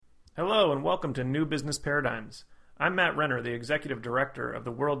Hello and welcome to New Business Paradigms. I'm Matt Renner, the Executive Director of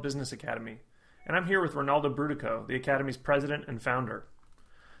the World Business Academy, and I'm here with Ronaldo Brudico, the Academy's President and Founder.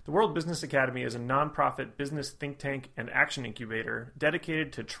 The World Business Academy is a nonprofit business think tank and action incubator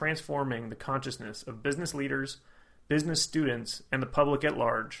dedicated to transforming the consciousness of business leaders, business students, and the public at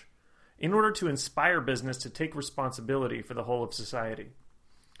large, in order to inspire business to take responsibility for the whole of society.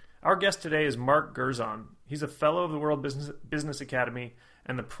 Our guest today is Mark Gerzon. He's a fellow of the World Business Academy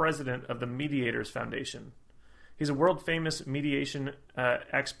and the president of the Mediators Foundation. He's a world-famous mediation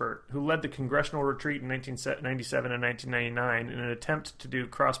expert who led the congressional retreat in 1997 and 1999 in an attempt to do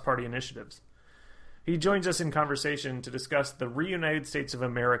cross-party initiatives. He joins us in conversation to discuss the Reunited States of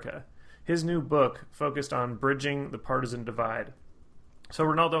America, his new book focused on bridging the partisan divide. So,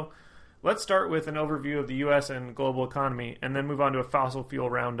 Ronaldo, let's start with an overview of the U.S. and global economy, and then move on to a fossil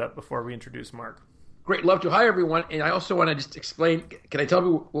fuel roundup before we introduce Mark. Great, love to. Hi, everyone. And I also want to just explain, can I tell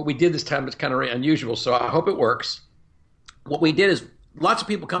you what we did this time that's kind of unusual, so I hope it works. What we did is lots of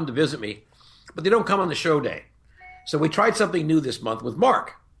people come to visit me, but they don't come on the show day. So we tried something new this month with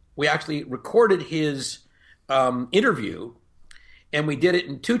Mark. We actually recorded his interview, and we did it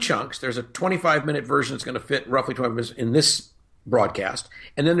in two chunks. There's a 25-minute version that's going to fit roughly 20 minutes in this broadcast.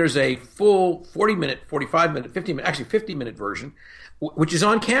 And then there's a full 40-minute, 45-minute, 50-minute, actually 50-minute version, which is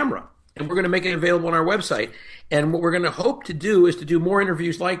on camera. And we're going to make it available on our website. And what we're going to hope to do is to do more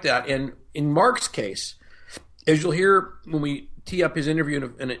interviews like that. And in Mark's case, as you'll hear when we tee up his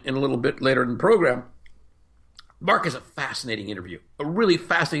interview in a little bit later in the program, Mark is a fascinating interview, a really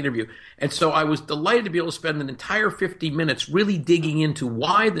fascinating interview. And so I was delighted to be able to spend an entire 50 minutes really digging into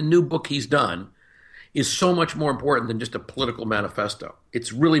why the new book he's done is so much more important than just a political manifesto.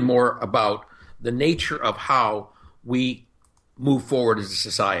 It's really more about the nature of how we move forward as a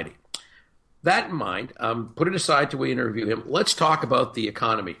society. That in mind, put it aside till we interview him. Let's talk about the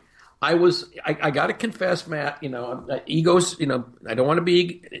economy. I got to confess, Matt, egos, I don't want to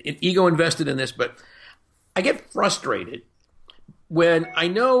be ego invested in this, but I get frustrated when I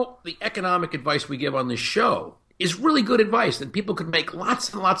know the economic advice we give on this show is really good advice and people could make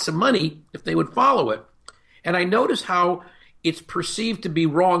lots and lots of money if they would follow it. And I notice how it's perceived to be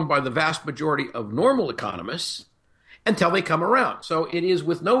wrong by the vast majority of normal economists until they come around. So it is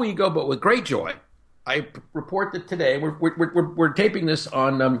with no ego, but with great joy. I report that today, we're taping this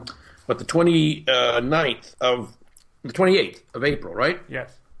on, the 28th of April, right?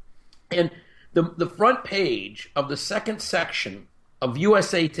 Yes. And the front page of the second section of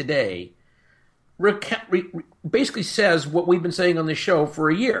USA Today basically says what we've been saying on this show for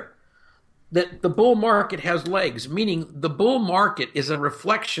a year, that the bull market has legs, meaning the bull market is a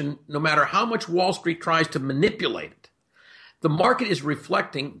reflection, no matter how much Wall Street tries to manipulate it. The market is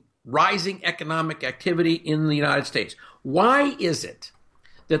reflecting rising economic activity in the United States. Why is it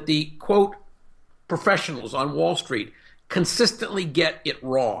that the, quote, professionals on Wall Street consistently get it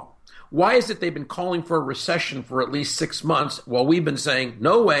wrong? Why is it they've been calling for a recession for at least 6 months while we've been saying,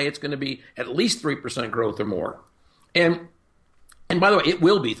 no way, it's going to be at least 3% growth or more? And by the way, it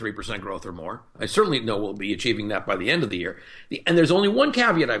will be 3% growth or more. I certainly know we'll be achieving that by the end of the year. And there's only one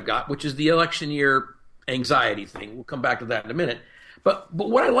caveat I've got, which is the election year anxiety thing. We'll come back to that in a minute. But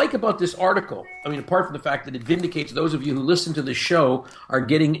what I like about this article, apart from the fact that it vindicates those of you who listen to this show are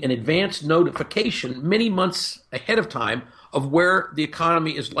getting an advance notification many months ahead of time of where the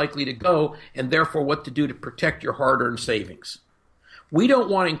economy is likely to go and therefore what to do to protect your hard-earned savings. We don't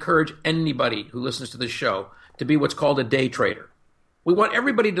want to encourage anybody who listens to this show to be what's called a day trader. We want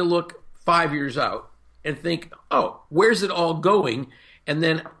everybody to look 5 years out and think, oh, where's it all going? And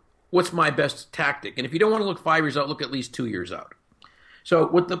then what's my best tactic? And if you don't want to look 5 years out, look at least 2 years out. So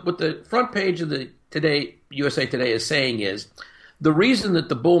what the front page of the USA Today is saying is the reason that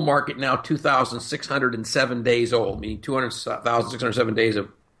the bull market now 2,607 days old, meaning 200,607 days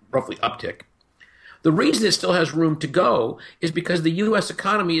of roughly uptick, the reason it still has room to go is because the U.S.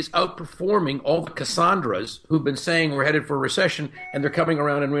 economy is outperforming all the Cassandras who've been saying we're headed for a recession, and they're coming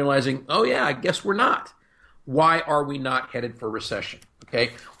around and realizing, oh yeah, I guess we're not. Why are we not headed for recession?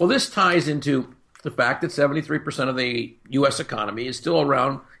 Okay. Well, this ties into the fact that 73% of the U.S. economy is still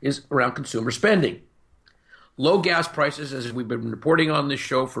around consumer spending. Low gas prices, as we've been reporting on this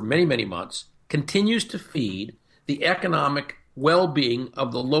show for many, many months, continues to feed the economic well-being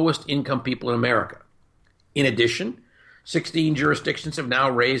of the lowest income people in America. In addition, 16 jurisdictions have now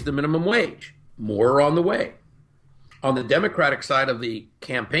raised the minimum wage. More are on the way. On the Democratic side of the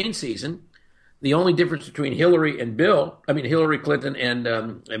campaign season, the only difference between Hillary Clinton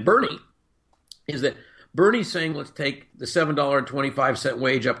and Bernie is that Bernie's saying let's take the $7.25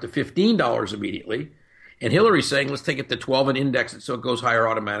 wage up to $15 immediately, And Hillary's saying, let's take it to 12 and index it so it goes higher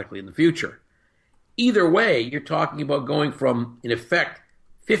automatically in the future. Either way, you're talking about going from, in effect,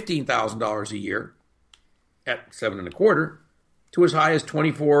 $15,000 a year at 7.25 to as high as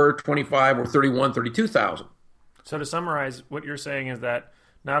 24, 25, or 31, 32,000. So to summarize, what you're saying is that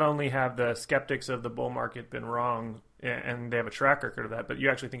not only have the skeptics of the bull market been wrong, and they have a track record of that, but you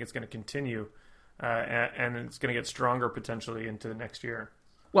actually think it's going to continue, and it's going to get stronger potentially into the next year.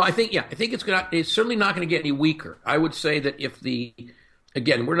 Well, I think it's certainly not going to get any weaker. I would say that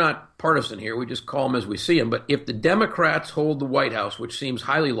again, we're not partisan here, we just call them as we see them, but if the Democrats hold the White House, which seems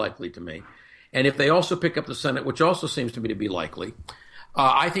highly likely to me, and if they also pick up the Senate, which also seems to me to be likely,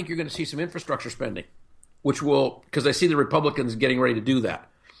 I think you're going to see some infrastructure spending, because I see the Republicans getting ready to do that.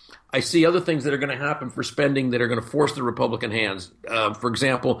 I see other things that are going to happen for spending that are going to force the Republican hands. For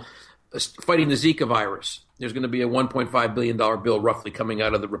example, fighting the Zika virus. There's going to be a $1.5 billion bill roughly coming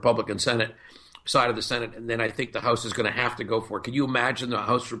out of the Republican Senate side of the Senate, and then I think the House is going to have to go for it. Can you imagine the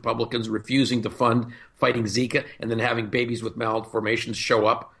House Republicans refusing to fund fighting Zika and then having babies with malformations show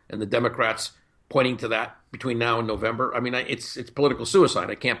up, and the Democrats pointing to that between now and November? I mean, it's political suicide.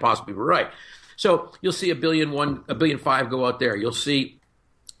 I can't possibly be right. So you'll see $1.5 billion go out there. You'll see,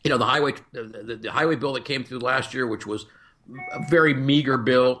 the highway bill that came through last year, which was a very meager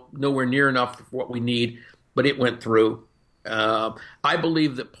bill, nowhere near enough for what we need, but it went through. I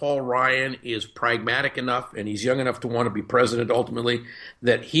believe that Paul Ryan is pragmatic enough, and he's young enough to want to be president ultimately,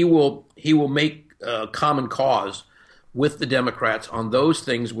 that he will make common cause with the Democrats on those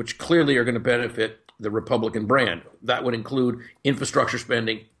things which clearly are going to benefit the Republican brand. That would include infrastructure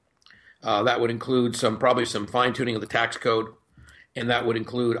spending. That would include probably some fine-tuning of the tax code. And that would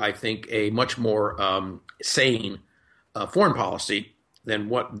include, I think, a much more sane foreign policy than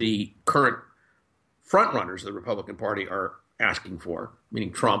what the current frontrunners of the Republican Party are asking for,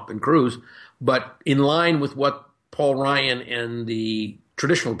 meaning Trump and Cruz, but in line with what Paul Ryan and the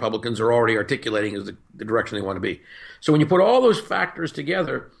traditional Republicans are already articulating as the direction they want to be. So when you put all those factors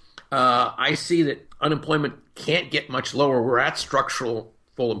together, I see that unemployment can't get much lower. We're at structural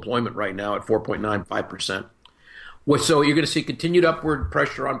full employment right now at 4.95%. So you're going to see continued upward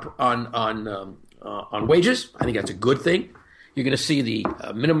pressure on wages. I think that's a good thing. You're going to see the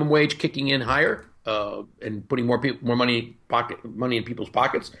minimum wage kicking in higher and putting more money in people's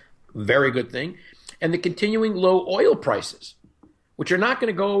pockets. Very good thing. And the continuing low oil prices, which are not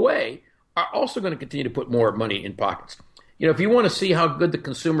going to go away, are also going to continue to put more money in pockets. If you want to see how good the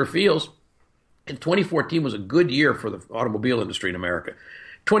consumer feels, and 2014 was a good year for the automobile industry in America.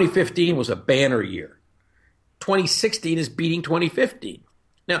 2015 was a banner year. 2016 is beating 2015.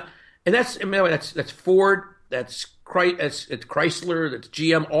 Now, and that's Ford, that's Chrysler, that's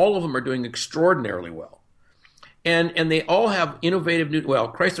GM. All of them are doing extraordinarily well, and they all have innovative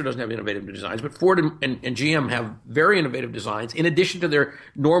Chrysler doesn't have innovative new designs, but Ford and GM have very innovative designs in addition to their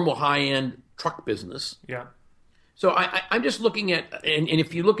normal high-end truck business. Yeah. So I'm just looking at, and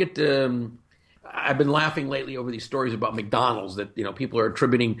if you look at I've been laughing lately over these stories about McDonald's that, people are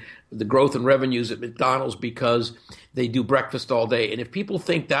attributing the growth in revenues at McDonald's because they do breakfast all day. And if people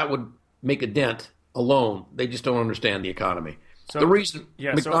think that would make a dent alone, they just don't understand the economy. So the reason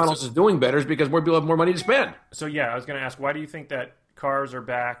McDonald's is doing better is because more people have more money to spend. So, I was going to ask, why do you think that cars are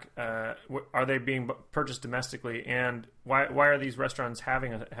back? Are they being purchased domestically? And why are these restaurants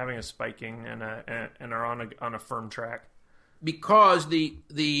having a spiking and are on a firm track? Because the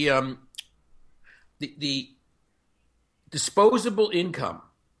disposable income,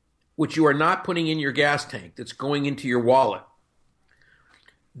 which you are not putting in your gas tank, that's going into your wallet,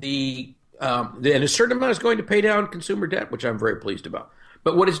 and a certain amount is going to pay down consumer debt, which I'm very pleased about.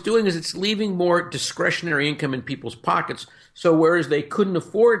 But what it's doing is it's leaving more discretionary income in people's pockets. So whereas they couldn't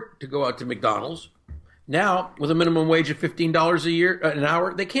afford to go out to McDonald's, now with a minimum wage of $15 an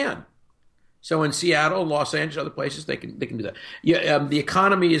hour, they can. So in Seattle, Los Angeles, other places, they can do that. The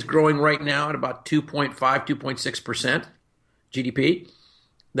economy is growing right now at about 2.5, 2.6% GDP.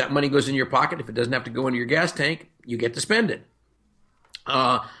 That money goes in your pocket. If it doesn't have to go into your gas tank, you get to spend it.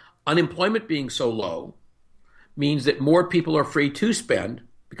 Unemployment being so low means that more people are free to spend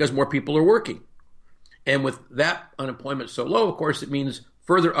because more people are working. And with that unemployment so low, of course, it means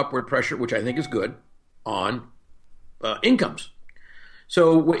further upward pressure, which I think is good, on incomes.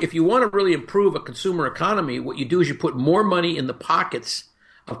 So if you want to really improve a consumer economy, what you do is you put more money in the pockets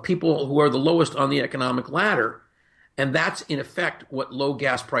of people who are the lowest on the economic ladder, and that's in effect what low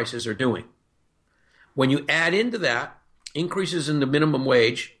gas prices are doing. When you add into that increases in the minimum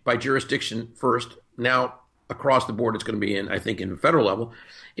wage by jurisdiction first, now across the board it's going to be I think, in the federal level,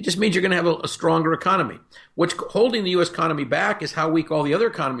 it just means you're going to have a stronger economy. What's holding the U.S. economy back is how weak all the other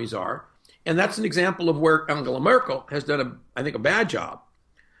economies are. And that's an example of where Angela Merkel has done, I think, a bad job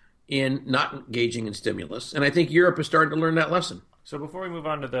in not engaging in stimulus. And I think Europe is starting to learn that lesson. So before we move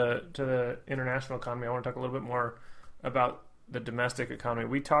on to the international economy, I want to talk a little bit more about the domestic economy.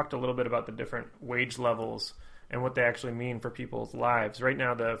 We talked a little bit about the different wage levels and what they actually mean for people's lives. Right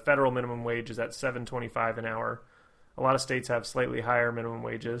now, the federal minimum wage is at $7.25 an hour. A lot of states have slightly higher minimum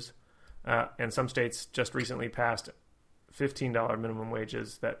wages, and some states just recently passed $15 minimum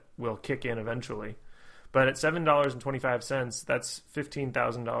wages that will kick in eventually. But at $7.25, that's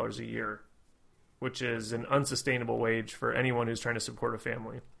 $15,000 a year, which is an unsustainable wage for anyone who's trying to support a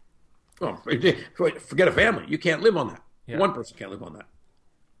family. Oh, forget a family. You can't live on that. Yeah. One person can't live on that.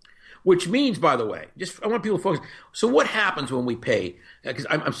 Which means, by the way, I want people to focus. So what happens when we pay? Because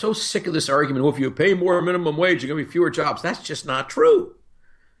I'm so sick of this argument. Well, if you pay more minimum wage, you're going to be fewer jobs. That's just not true.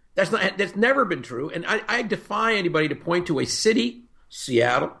 That's never been true. And I defy anybody to point to a city,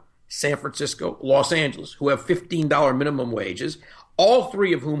 Seattle, San Francisco, Los Angeles, who have $15 minimum wages, all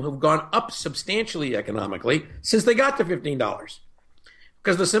three of whom have gone up substantially economically since they got to $15.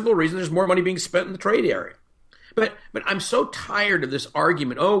 Because the simple reason there's more money being spent in the trade area. But I'm so tired of this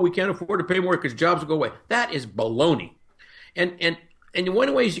argument. Oh, we can't afford to pay more because jobs will go away. That is baloney. And one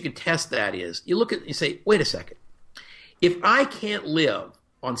of the ways you can test that is you look at you say, wait a second. If I can't live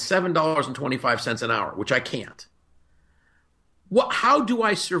on $7.25 an hour, which I can't, how do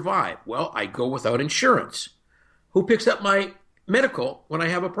I survive? Well, I go without insurance. Who picks up my medical when I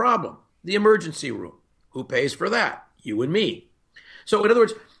have a problem? The emergency room. Who pays for that? You and me. So in other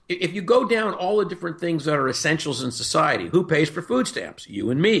words, if you go down all the different things that are essentials in society, who pays for food stamps? You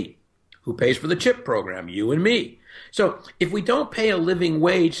and me. Who pays for the CHIP program? You and me. So if we don't pay a living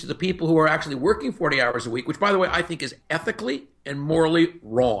wage to the people who are actually working 40 hours a week, which, by the way, I think is ethically and morally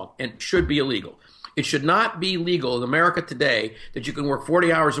wrong and should be illegal. It should not be legal in America today that you can work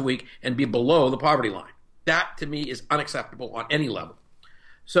 40 hours a week and be below the poverty line. That, to me, is unacceptable on any level.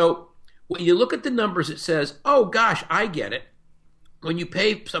 So when you look at the numbers, it says, oh, gosh, I get it. When you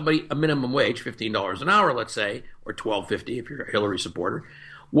pay somebody a minimum wage, $15 an hour, let's say, or $12.50 if you're a Hillary supporter,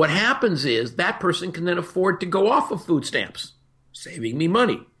 what happens is that person can then afford to go off of food stamps, saving me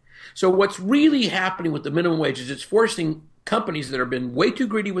money. So what's really happening with the minimum wage is it's forcing companies that have been way too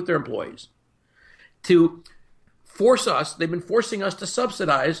greedy with their employees to they've been forcing us to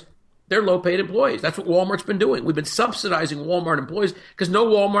subsidize their low-paid employees. That's what Walmart's been doing. We've been subsidizing Walmart employees because no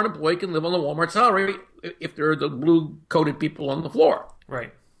Walmart employee can live on the Walmart salary if they're the blue-coated people on the floor.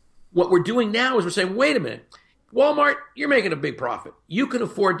 Right. What we're doing now is we're saying, wait a minute, Walmart, you're making a big profit. You can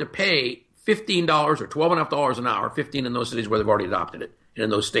afford to pay $15 or $12.50 an hour, 15 in those cities where they've already adopted it, and in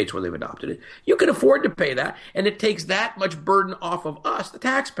those states where they've adopted it. You can afford to pay that, and it takes that much burden off of us, the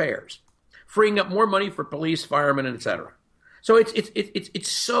taxpayers, freeing up more money for police, firemen, and et cetera. So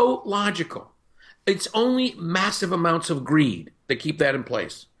it's so logical. It's only massive amounts of greed that keep that in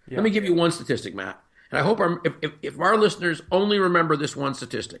place. Yeah. Let me give you one statistic, Matt. And I hope if our listeners only remember this one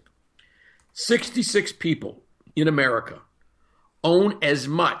statistic. 66 people in America own as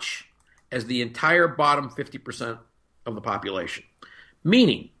much as the entire bottom 50% of the population.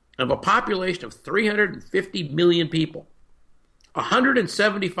 Meaning, of a population of 350 million people,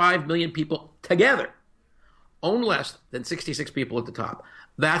 175 million people together own less than 66 people at the top.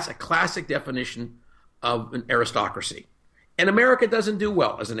 That's a classic definition of an aristocracy. And America doesn't do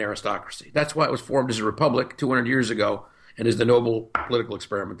well as an aristocracy. That's why it was formed as a republic 200 years ago and is the noble political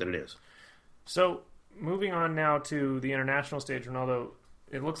experiment that it is. So moving on now to the international stage, Ronaldo,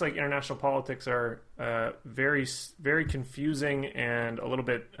 it looks like international politics are very, very confusing and a little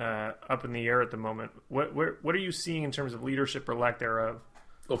bit up in the air at the moment. What are you seeing in terms of leadership or lack thereof?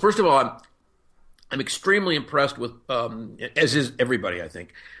 Well, first of all, I'm extremely impressed with, as is everybody, I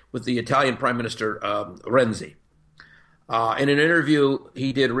think, with the Italian Prime Minister Renzi. In an interview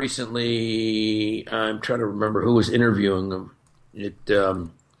he did recently, I'm trying to remember who was interviewing him.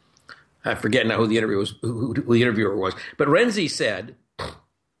 I forget now who the interviewer was. But Renzi said,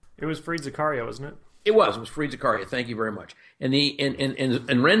 it was Fareed Zakaria, wasn't it? It was Fareed Zakaria. Thank you very much. And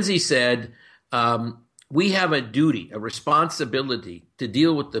Renzi said, we have a duty, a responsibility to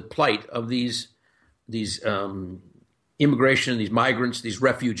deal with the plight of these immigration, these migrants, these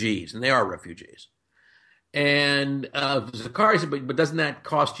refugees, and they are refugees. And Zakaria said, but doesn't that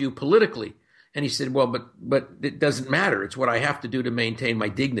cost you politically? And he said, well, but it doesn't matter. It's what I have to do to maintain my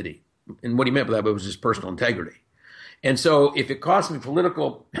dignity. And what he meant by that was his personal integrity. And so if it costs me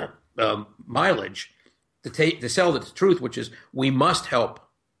political mileage to sell the truth, which is we must help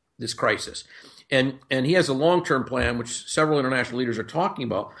this crisis. And he has a long-term plan, which several international leaders are talking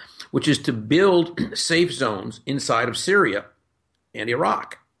about, which is to build safe zones inside of Syria and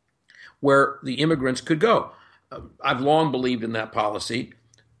Iraq, where the immigrants could go. I've long believed in that policy.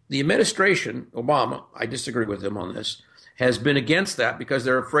 The administration, Obama, I disagree with him on this, has been against that because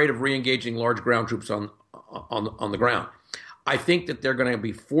they're afraid of re-engaging large ground troops on the ground. I think that they're going to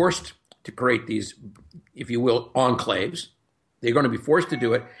be forced to create these, if you will, enclaves. They're going to be forced to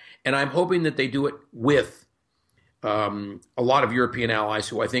do it, and I'm hoping that they do it with a lot of European allies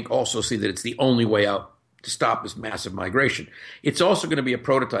who I think also see that it's the only way out to stop this massive migration. It's also going to be a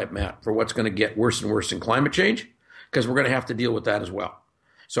prototype, Matt, for what's going to get worse and worse in climate change, because we're going to have to deal with that as well.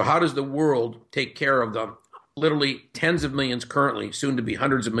 So how does the world take care of the literally tens of millions currently, soon to be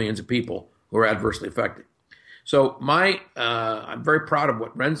hundreds of millions of people who are adversely affected? So I'm very proud of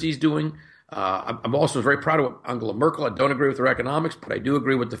what Renzi's doing. I'm also very proud of what Angela Merkel. I don't agree with her economics, but I do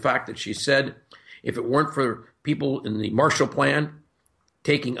agree with the fact that she said if it weren't for people in the Marshall Plan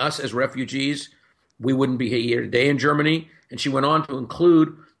taking us as refugees, we wouldn't be here today in Germany. And she went on to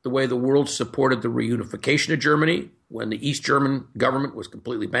include the way the world supported the reunification of Germany when the East German government was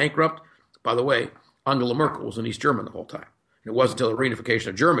completely bankrupt. By the way, Angela Merkel was in East German the whole time. And it wasn't until the reunification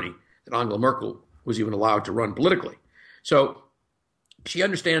of Germany that Angela Merkel was even allowed to run politically. So she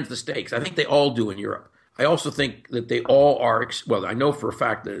understands the stakes. I think they all do in Europe. I also think that they all are, well, I know for a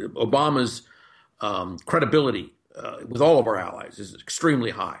fact that Obama's credibility with all of our allies is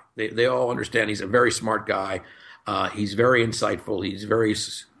extremely high. They all understand he's a very smart guy. He's very insightful.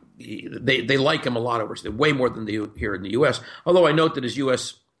 They like him a lot over there, way more than they do here in the U.S., although I note that his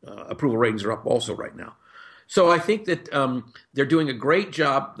U.S. Approval ratings are up also right now. So I think that they're doing a great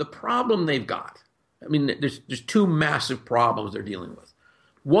job. The problem they've got, I mean, there's two massive problems they're dealing with.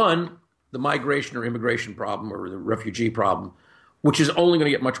 One, the migration or immigration problem or the refugee problem, which is only going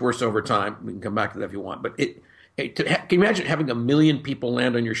to get much worse over time. We can come back to that if you want. But can you imagine having 1 million people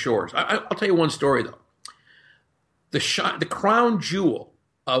land on your shores? I'll tell you one story, though. The crown jewel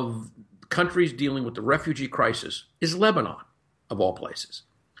of countries dealing with the refugee crisis is Lebanon, of all places.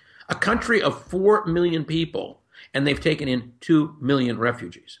 A country of 4 million people, and they've taken in 2 million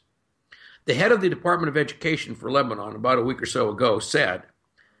refugees. The head of the Department of Education for Lebanon, about a week or so ago, said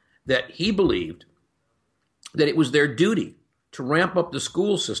that he believed that it was their duty to ramp up the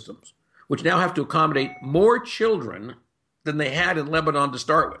school systems, which now have to accommodate more children than they had in Lebanon to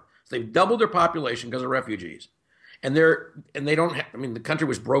start with. So they've doubled their population because of refugees. And they don't have, I mean, the country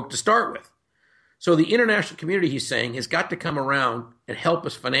was broke to start with. So the international community, he's saying, has got to come around and help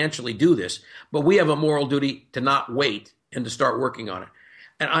us financially do this. But we have a moral duty to not wait and to start working on it.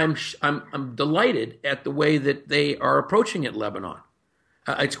 And I'm delighted at the way that they are approaching it, Lebanon.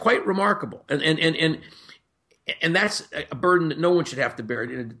 It's quite remarkable. And that's a burden that no one should have to bear,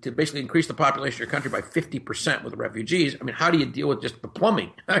 to basically increase the population of your country by 50% with refugees. I mean, how do you deal with just the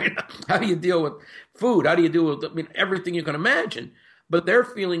plumbing? How do you deal with food? How do you deal with everything you can imagine? But their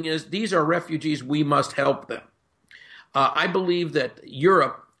feeling is these are refugees. We must help them. I believe that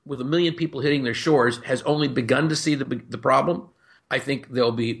Europe, with 1 million people hitting their shores, has only begun to see the problem. I think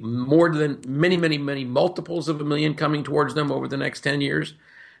there'll be more than many, many, many multiples of 1 million coming towards them over the next 10 years.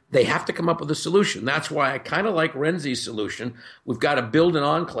 They have to come up with a solution. That's why I kind of like Renzi's solution. We've got to build an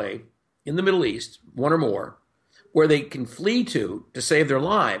enclave in the Middle East, one or more, where they can flee to save their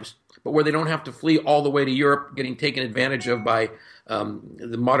lives, but where they don't have to flee all the way to Europe, getting taken advantage of by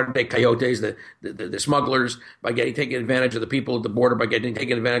the modern-day coyotes, the smugglers, by taking advantage of the people at the border, by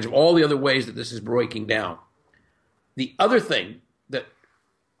taking advantage of all the other ways that this is breaking down. The other thing that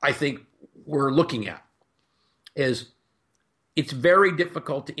I think we're looking at is it's very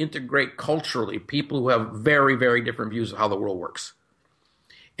difficult to integrate culturally people who have very, very different views of how the world works.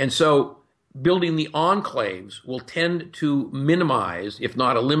 And so building the enclaves will tend to minimize, if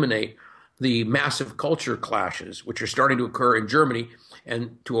not eliminate, the massive culture clashes, which are starting to occur in Germany,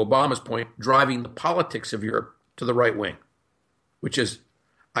 and to Obama's point, driving the politics of Europe to the right wing, which is,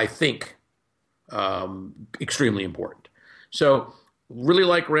 I think, extremely important. So really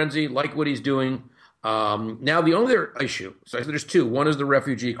like Renzi, like what he's doing. Now, the other issue, so I said there's two. One is the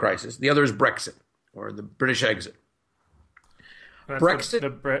refugee crisis. The other is Brexit, or the British exit. Brexit,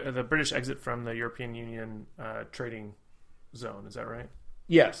 the British exit from the European Union trading zone. Is that right?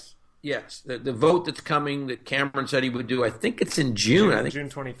 Yes. The vote that's coming that Cameron said he would do, I think it's in June. I think June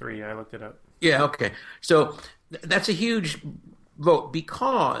 23. I looked it up. Yeah, okay. So that's a huge vote,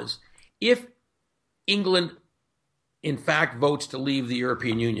 because if England, in fact, votes to leave the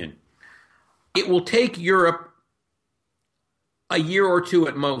European Union, it will take Europe a year or two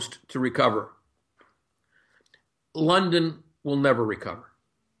at most to recover. London will never recover.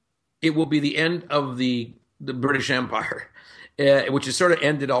 It will be the end of the British Empire. which has sort of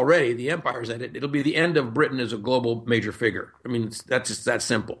ended already. The empire's ended. It'll be the end of Britain as a global major figure. I mean, that's just that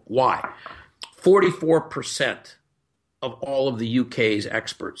simple. Why? 44% of all of the UK's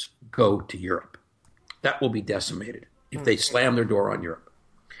exports go to Europe. That will be decimated if they slam their door on Europe.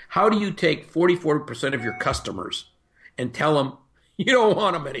 How do you take 44% of your customers and tell them you don't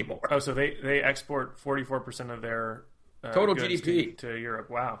want them anymore? Oh, so they export 44% of their total goods GDP to Europe.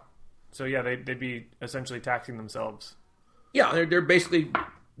 Wow. So yeah, they'd be essentially taxing themselves. Yeah, they're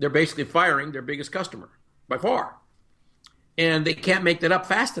basically firing their biggest customer by far, and they can't make that up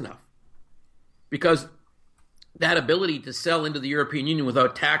fast enough because that ability to sell into the European Union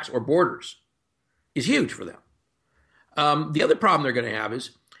without tax or borders is huge for them. The other problem they're going to have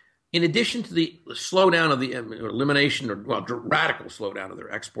is, in addition to the slowdown of the elimination or radical slowdown of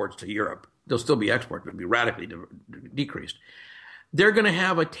their exports to Europe, they'll still be exports, but it'll be radically decreased. They're going to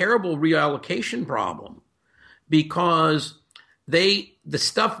have a terrible reallocation problem because the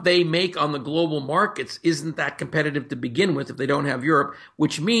stuff they make on the global markets isn't that competitive to begin with if they don't have Europe,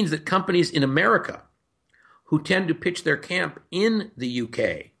 which means that companies in America who tend to pitch their camp in the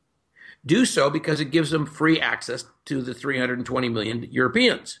UK do so because it gives them free access to the 320 million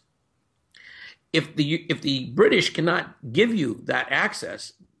Europeans. If the British cannot give you that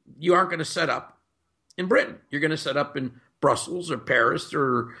access, you aren't going to set up in Britain. You're going to set up in Brussels or Paris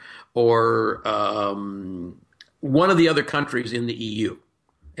or one of the other countries in the EU.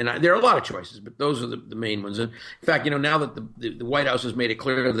 And there are a lot of choices, but those are the main ones. And in fact, now that the White House has made it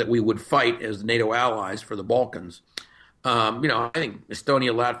clear that we would fight as NATO allies for the Balkans, I think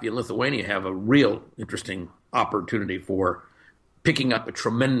Estonia, Latvia, and Lithuania have a real interesting opportunity for picking up a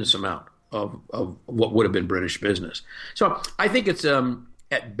tremendous amount of what would have been British business. So I think it's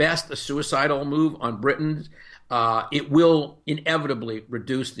at best a suicidal move on Britain. It will inevitably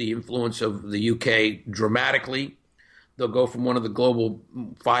reduce the influence of the UK dramatically. They'll go from one of the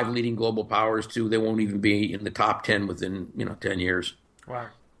 5 leading global powers to they won't even be in the top 10 within 10 years. Wow.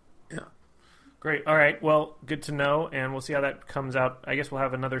 Yeah. Great. All right. Well, good to know, and we'll see how that comes out. I guess we'll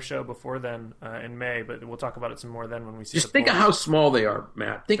have another show before then in May, but we'll talk about it some more then when we see. Just think of how small they are,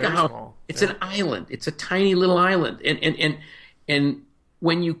 Matt. Think of how small. It's an island. It's a tiny little island, and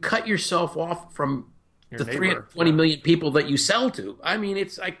when you cut yourself off from the 320 million people that you sell to, I mean,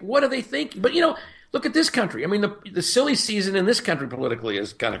 it's like, what do they think? But look at this country. I mean, the silly season in this country politically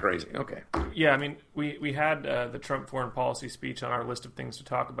is kind of crazy. Okay. Yeah, I mean, we had the Trump foreign policy speech on our list of things to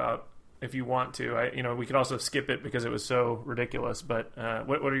talk about. If you want to, we could also skip it because it was so ridiculous. But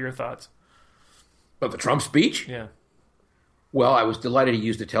what are your thoughts? About the Trump speech? Yeah. Well, I was delighted he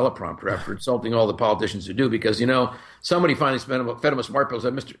used a teleprompter after insulting all the politicians who do, because somebody finally fed him a smart pill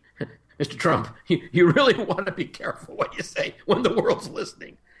and said, Mr. Trump, you really want to be careful what you say when the world's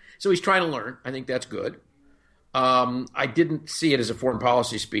listening. So he's trying to learn. I think that's good. I didn't see it as a foreign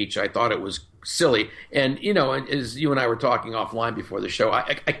policy speech. I thought it was silly. And, as you and I were talking offline before the show,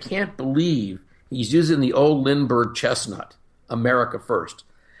 I can't believe he's using the old Lindbergh chestnut, America first.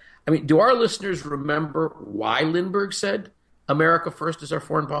 I mean, do our listeners remember why Lindbergh said America first is our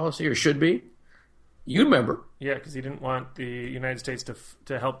foreign policy, or should be? You remember. Yeah, because he didn't want the United States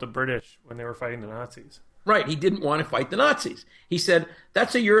to help the British when they were fighting the Nazis. Right. He didn't want to fight the Nazis. He said,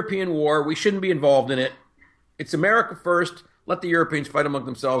 that's a European war. We shouldn't be involved in it. It's America first. Let the Europeans fight among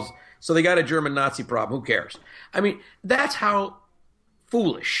themselves. So they got a German Nazi problem. Who cares? I mean, that's how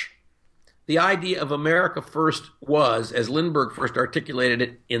foolish the idea of America first was, as Lindbergh first articulated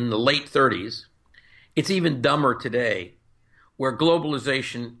it in the late 30s. It's even dumber today, where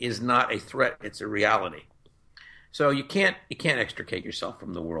globalization is not a threat, it's a reality. So you can't extricate yourself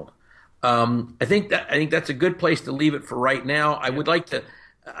from the world. I think that's a good place to leave it for right now. I would like to,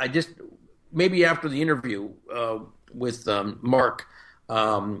 maybe after the interview with Mark,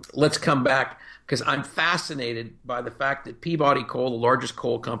 let's come back, because I'm fascinated by the fact that Peabody Coal, the largest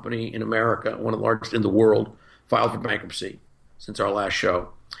coal company in America, one of the largest in the world, filed for bankruptcy since our last show.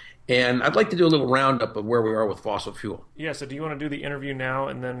 And I'd like to do a little roundup of where we are with fossil fuel. Yeah, so do you want to do the interview now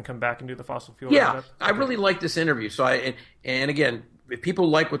and then come back and do the fossil fuel roundup? Okay. I really like this interview. So and again, if people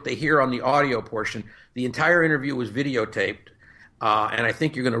like what they hear on the audio portion, the entire interview was videotaped. And I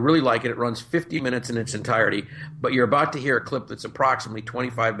think you're going to really like it. It runs 50 minutes in its entirety. But you're about to hear a clip that's approximately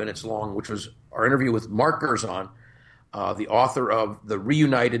 25 minutes long, which was our interview with Mark Gerzon, the author of The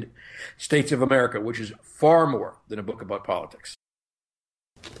Reunited States of America, which is far more than a book about politics.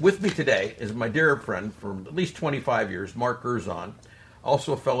 With me today is my dear friend from at least 25 years, Mark Gerzon,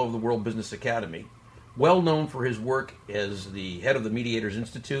 also a fellow of the World Business Academy, well known for his work as the head of the Mediators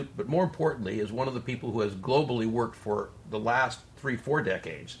Institute, but more importantly, as one of the people who has globally worked for the last 3-4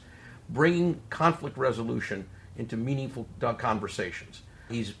 decades, bringing conflict resolution into meaningful conversations.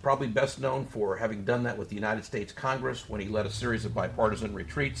 He's probably best known for having done that with the United States Congress when he led a series of bipartisan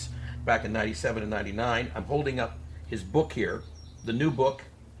retreats back in 97 and 99. I'm holding up his book here, the new book,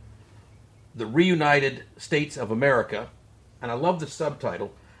 The Reunited States of America, and I love the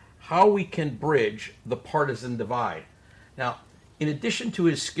subtitle, How We Can Bridge the Partisan Divide. Now, in addition to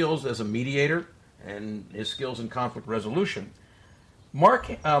his skills as a mediator and his skills in conflict resolution, Mark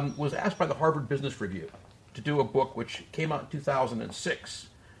was asked by the Harvard Business Review to do a book which came out in 2006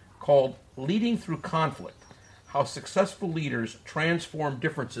 called Leading Through Conflict, How Successful Leaders Transform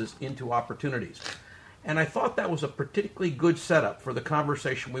Differences into Opportunities. And I thought that was a particularly good setup for the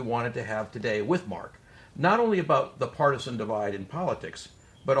conversation we wanted to have today with Mark, not only about the partisan divide in politics,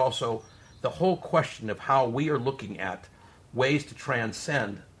 but also the whole question of how we are looking at ways to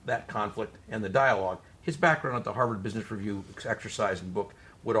transcend that conflict and the dialogue. His background at the Harvard Business Review exercise and book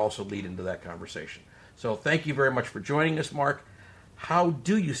would also lead into that conversation. So thank you very much for joining us, Mark. How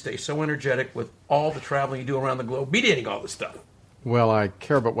do you stay so energetic with all the traveling you do around the globe, mediating all this stuff? Well, I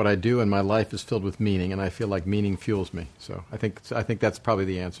care about what I do, and my life is filled with meaning, and I feel like meaning fuels me. So I think that's probably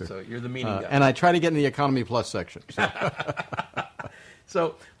the answer. So you're the meaning guy. And I try to get in the Economy Plus section. So,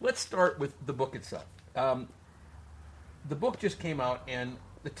 so let's start with the book itself. The book just came out, and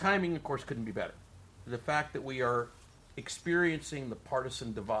the timing, of course, couldn't be better. The fact that we are experiencing the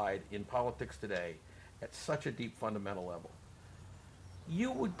partisan divide in politics today at such a deep fundamental level.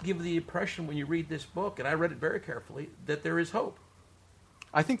 You would give the impression when you read this book, and I read it very carefully, that there is hope.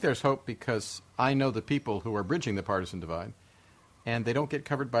 I think there's hope because I know the people who are bridging the partisan divide, and they don't get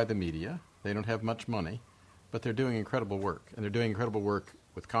covered by the media. They don't have much money, but they're doing incredible work. And they're doing incredible work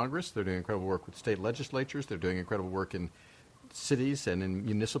with Congress. They're doing incredible work with state legislatures. They're doing incredible work in cities and in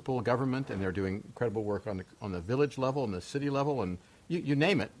municipal government, and they're doing incredible work on the village level and the city level, and you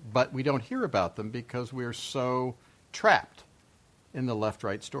name it. But we don't hear about them because we're so trapped in the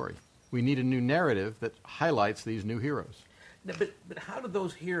left-right story. We need a new narrative that highlights these new heroes. But how do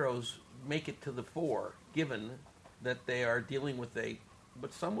those heroes make it to the fore, given that they are dealing with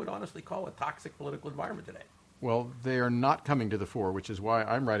what some would honestly call a toxic political environment today? Well, they are not coming to the fore, which is why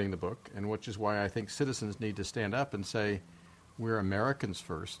I'm writing the book, and which is why I think citizens need to stand up and say, we're Americans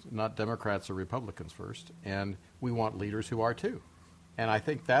first, not Democrats or Republicans first, and we want leaders who are too. And I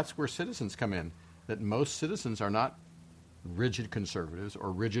think that's where citizens come in, that most citizens are not rigid conservatives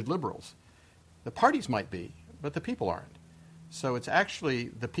or rigid liberals. The parties might be, but the people aren't. So it's actually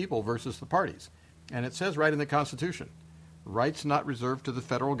the people versus the parties. And it says right in the Constitution, rights not reserved to the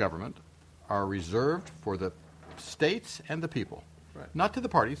federal government are reserved for the states and the people. Right. Not to the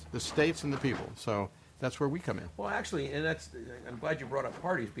parties, the states and the people. So that's where we come in. Well, actually, and I'm glad you brought up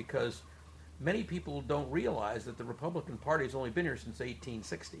parties, because many people don't realize that the Republican Party has only been here since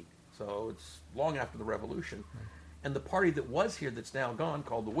 1860. So it's long after the Revolution. Right. And the party that was here that's now gone,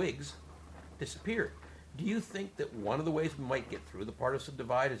 called the Whigs, disappeared. Do you think that one of the ways we might get through the partisan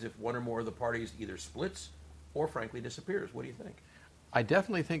divide is if one or more of the parties either splits or, frankly, disappears? What do you think? I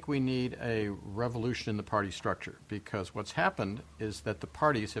definitely think we need a revolution in the party structure, because what's happened is that the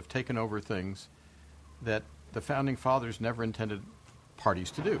parties have taken over things that the Founding Fathers never intended parties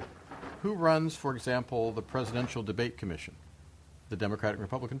to do. Who runs, for example, the Presidential Debate Commission? The Democratic and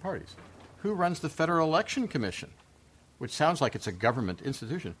Republican parties. Who runs the Federal Election Commission, which sounds like it's a government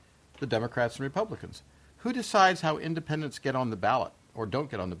institution? The Democrats and Republicans. Who decides how independents get on the ballot or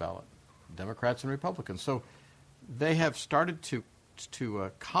don't get on the ballot? Democrats and Republicans. So they have started to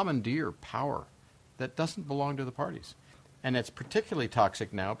commandeer power that doesn't belong to the parties. And it's particularly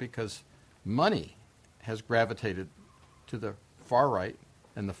toxic now because money has gravitated to the far right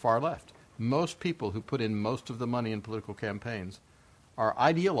and the far left. Most people who put in most of the money in political campaigns are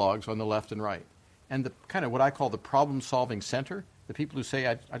ideologues on the left and right. And the kind of what I call the problem-solving center, the people who say,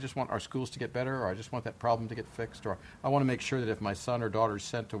 I just want our schools to get better, or I just want that problem to get fixed, or I want to make sure that if my son or daughter is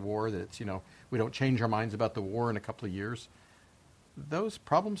sent to war, that it's, we don't change our minds about the war in a couple of years. Those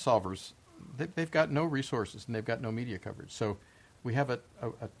problem solvers, they've got no resources and they've got no media coverage. So we have a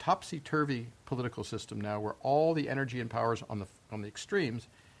topsy-turvy political system now where all the energy and power is on the extremes,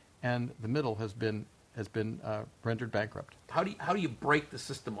 and the middle has been rendered bankrupt. How do you break the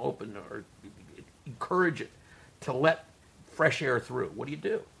system open or encourage it to let fresh air through? What do you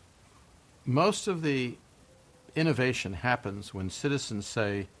do? Most of the innovation happens when citizens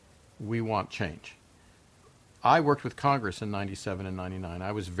say, we want change. I worked with Congress in 97 and 99.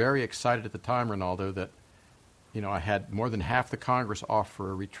 I was very excited at the time, Ronaldo, that I had more than half the Congress off for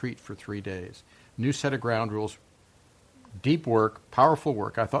a retreat for 3 days. New set of ground rules, deep work, powerful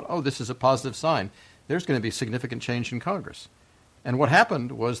work. I thought, this is a positive sign. There's going to be significant change in Congress. And what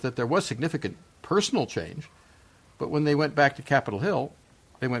happened was that there was significant personal change, But when they went back to Capitol Hill,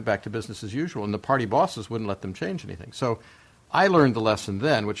 they went back to business as usual, and the party bosses wouldn't let them change anything. So I learned the lesson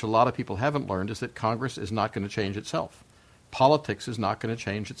then, which a lot of people haven't learned, is that Congress is not going to change itself. Politics is not going to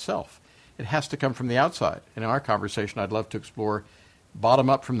change itself. It has to come from the outside. And in our conversation, I'd love to explore bottom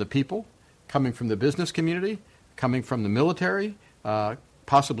up from the people, coming from the business community, coming from the military,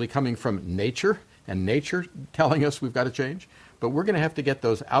 possibly coming from nature, and nature telling us we've got to change. But we're going to have to get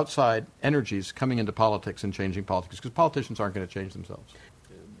those outside energies coming into politics and changing politics, because politicians aren't going to change themselves.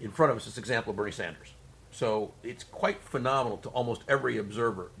 In front of us, this example of Bernie Sanders. So it's quite phenomenal to almost every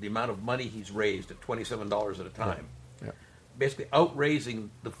observer, the amount of money he's raised at $27 at a time, basically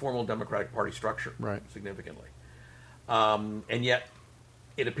outraising the formal Democratic Party structure significantly. And yet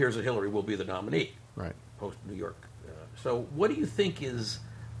it appears that Hillary will be the nominee post New York. So what do you think is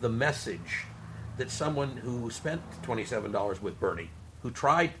the message that someone who spent $27 with Bernie, who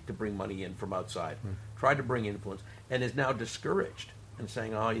tried to bring money in from outside, tried to bring influence, and is now discouraged and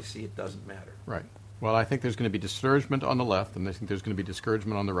saying, oh, you see, it doesn't matter? Right. Well, I think there's going to be discouragement on the left, and I think there's going to be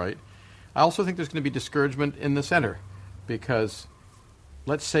discouragement on the right. I also think there's going to be discouragement in the center, because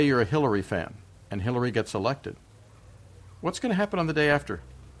let's say you're a Hillary fan and Hillary gets elected. What's going to happen on the day after?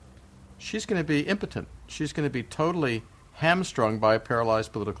 She's going to be impotent. She's going to be totally hamstrung by a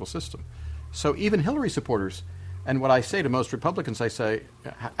paralyzed political system. So even Hillary supporters, and what I say to most Republicans, I say,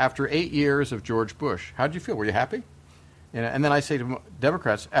 after 8 years of George Bush, how did you feel? Were you happy? And then I say to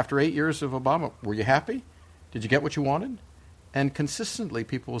Democrats, after 8 years of Obama, were you happy? Did you get what you wanted? And consistently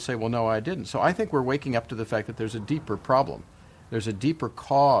people will say, well, no, I didn't. So I think we're waking up to the fact that there's a deeper problem. There's a deeper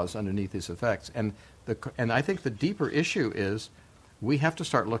cause underneath these effects. And I think the deeper issue is we have to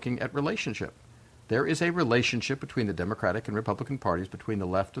start looking at relationship. There is a relationship between the Democratic and Republican parties, between the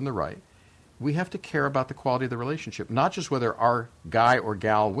left and the right. We have to care about the quality of the relationship, not just whether our guy or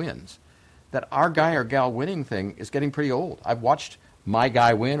gal wins. That our guy or gal winning thing is getting pretty old. I've watched my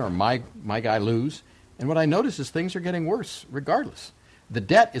guy win or my guy lose, and what I notice is things are getting worse regardless. The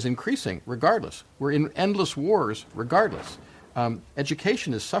debt is increasing regardless. We're in endless wars regardless.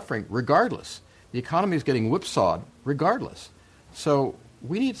 Education is suffering regardless. The economy is getting whipsawed regardless. So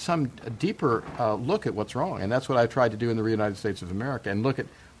we need some deeper look at what's wrong, and that's what I tried to do in the Reunited States of America, and look at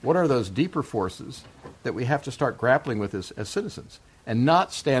what are those deeper forces that we have to start grappling with as citizens, and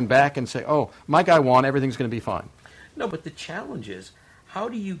not stand back and say, oh, my guy won, everything's going to be fine. No, but the challenge is, how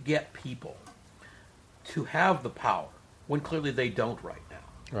do you get people to have the power when clearly they don't right now?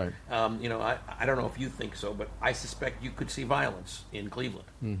 Right. I don't know if you think so, but I suspect you could see violence in Cleveland.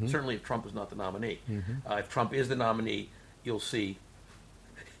 Mm-hmm. Certainly if Trump is not the nominee. Mm-hmm. If Trump is the nominee, you'll see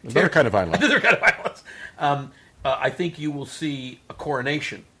another kind of violence. Another kind of violence. I think you will see a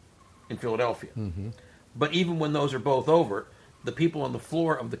coronation in Philadelphia. Mm-hmm. But even when those are both over, the people on the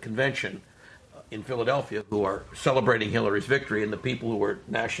floor of the convention in Philadelphia who are celebrating Hillary's victory and the people who are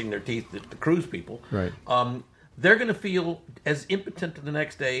gnashing their teeth, the Cruz people, right. They're going to feel as impotent the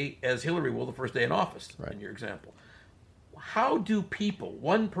next day as Hillary will the first day in office, right. In your example. How do people,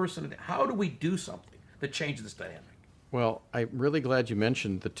 one person, how do we do something that changes this dynamic? Well, I'm really glad you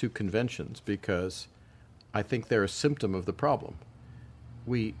mentioned the two conventions, because I think they're a symptom of the problem.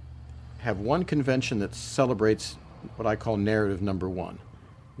 We have one convention that celebrates what I call narrative number one,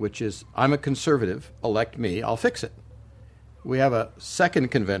 which is, I'm a conservative, elect me, I'll fix it. We have a second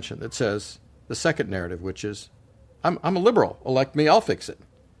convention that says, the second narrative, which is, I'm a liberal, elect me, I'll fix it.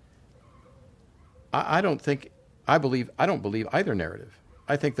 I don't believe either narrative.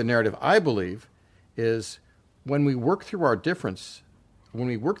 I think the narrative I believe is when we work through our differences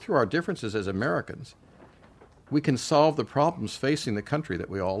as Americans, we can solve the problems facing the country that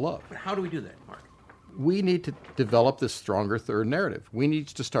we all love. But how do we do that, Mark? We need to develop this stronger third narrative. We need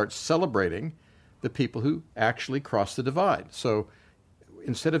to start celebrating the people who actually cross the divide. So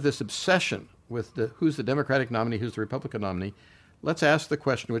instead of this obsession with who's the Democratic nominee, who's the Republican nominee, let's ask the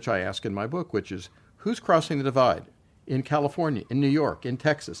question which I ask in my book, which is, who's crossing the divide in California, in New York, in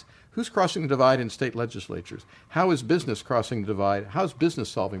Texas? Who's crossing the divide in state legislatures? How is business crossing the divide? How's business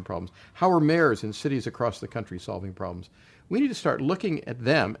solving problems? How are mayors in cities across the country solving problems? We need to start looking at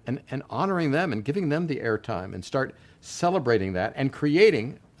them and honoring them and giving them the airtime and start celebrating that and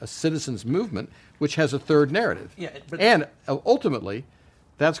creating a citizens' movement which has a third narrative. Yeah, and ultimately,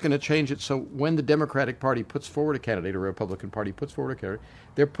 that's going to change it so when the Democratic Party puts forward a candidate or a Republican Party puts forward a candidate,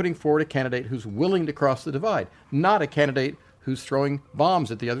 they're putting forward a candidate who's willing to cross the divide, not a candidate who's throwing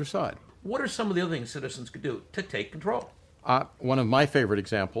bombs at the other side. What are some of the other things citizens could do to take control? One of my favorite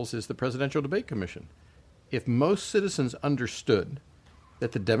examples is the Presidential Debate Commission. If most citizens understood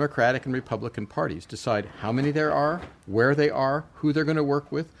that the Democratic and Republican parties decide how many there are, where they are, who they're going to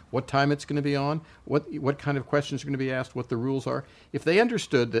work with, what time it's going to be on, what kind of questions are going to be asked, what the rules are. If they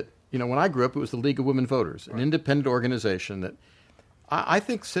understood that, when I grew up, it was the League of Women Voters, an independent organization that I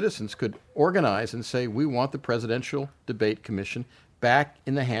think citizens could organize and say, we want the Presidential Debate Commission back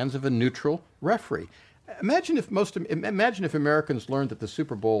in the hands of a neutral referee. Imagine if Americans learned that the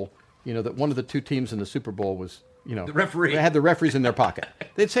Super Bowl, that one of the two teams in the Super Bowl was, the referee. They had the referees in their pocket.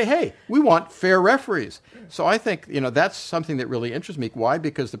 They'd say, hey, we want fair referees. So I think, that's something that really interests me. Why?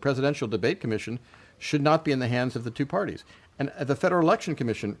 Because the Presidential Debate Commission should not be in the hands of the two parties. And the Federal Election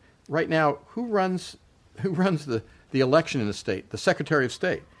Commission, right now, who runs the election in a state? The Secretary of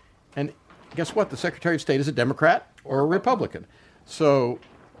State. And guess what? The Secretary of State is a Democrat or a Republican. So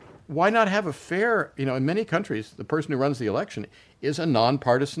why not have a fair, in many countries, the person who runs the election is a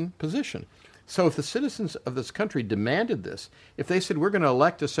nonpartisan position. So if the citizens of this country demanded this, if they said we're going to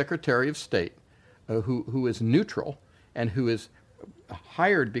elect a Secretary of State who is neutral and who is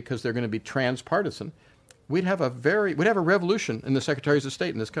hired because they're going to be transpartisan, we'd have a revolution in the Secretaries of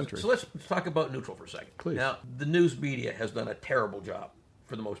State in this country. So let's talk about neutral for a second. Please. Now, the news media has done a terrible job,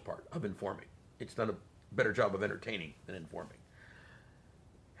 for the most part, of informing. It's done a better job of entertaining than informing.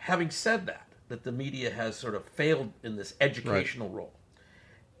 Having said that the media has sort of failed in this educational role,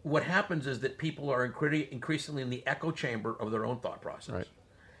 what happens is that people are increasingly in the echo chamber of their own thought process. Right.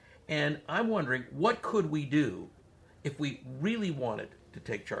 And I'm wondering, what could we do if we really wanted to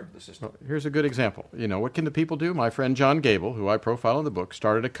take charge of the system? Well, here's a good example. What can the people do? My friend John Gable, who I profile in the book,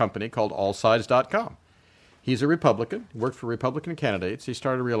 started a company called allsides.com. He's a Republican, worked for Republican candidates. He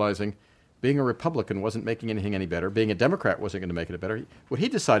started realizing being a Republican wasn't making anything any better. Being a Democrat wasn't going to make it better. What he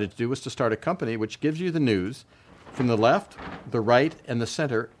decided to do was to start a company which gives you the news from the left, the right, and the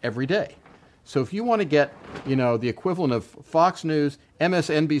center every day. So if you want to get, the equivalent of Fox News,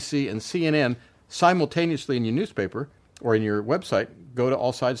 MSNBC, and CNN simultaneously in your newspaper or in your website, go to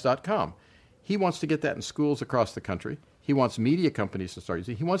allsides.com. He wants to get that in schools across the country. He wants media companies to start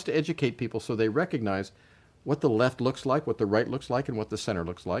using it. He wants to educate people so they recognize what the left looks like, what the right looks like, and what the center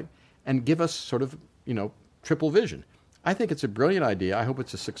looks like, and give us sort of, triple vision. I think it's a brilliant idea. I hope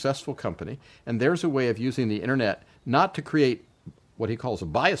it's a successful company. And there's a way of using the internet not to create what he calls a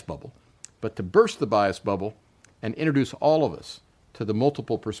bias bubble, but to burst the bias bubble and introduce all of us to the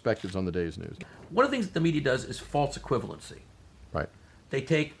multiple perspectives on the day's news. One of the things that the media does is false equivalency. Right. They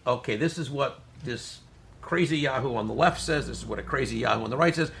take, this is what this crazy Yahoo on the left says, this is what a crazy Yahoo on the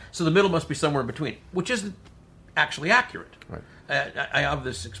right says, so the middle must be somewhere in between, which isn't actually accurate. Right. I have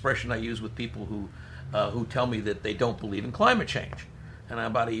this expression I use with people who tell me that they don't believe in climate change. And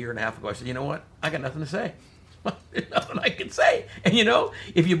about a year and a half ago, I said, you know what? I got nothing to say. Nothing I can say. And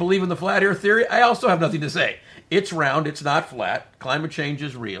if you believe in the flat earth theory, I also have nothing to say. It's round, it's not flat. Climate change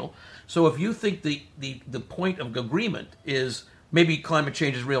is real. So if you think the point of agreement is maybe climate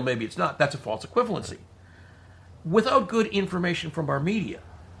change is real, maybe it's not, that's a false equivalency. Without good information from our media,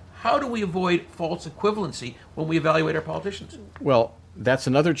 how do we avoid false equivalency when we evaluate our politicians? Well, that's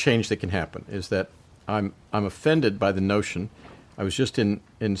another change that can happen, is that I'm offended by the notion. I was just in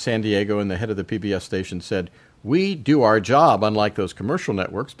San Diego, and the head of the PBS station said, we do our job, unlike those commercial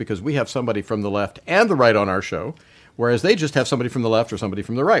networks, because we have somebody from the left and the right on our show, whereas they just have somebody from the left or somebody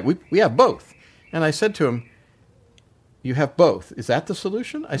from the right. We have both. And I said to him, you have both. Is that the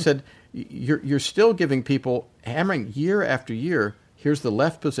solution? I said, you're still giving people, hammering year after year, here's the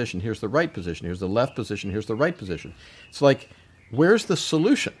left position, here's the right position, here's the left position, here's the right position. It's like, where's the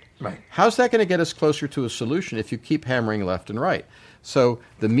solution? Right. How's that going to get us closer to a solution if you keep hammering left and right? So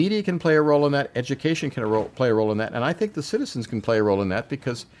the media can play a role in that, education can play a role in that, and I think the citizens can play a role in that,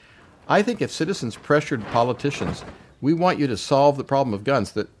 because I think if citizens pressured politicians, we want you to solve the problem of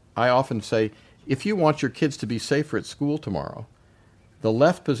guns. That I often say, if you want your kids to be safer at school tomorrow, the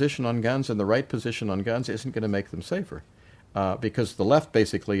left position on guns and the right position on guns isn't going to make them safer. Because the left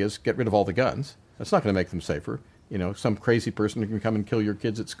basically is get rid of all the guns. That's not going to make them safer. Some crazy person who can come and kill your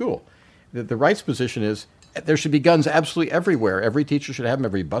kids at school. The right's position is there should be guns absolutely everywhere. Every teacher should have them.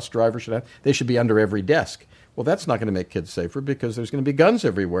 Every bus driver should have them. They should be under every desk. Well, that's not going to make kids safer, because there's going to be guns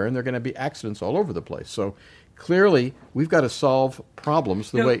everywhere, and there are going to be accidents all over the place. So clearly, we've got to solve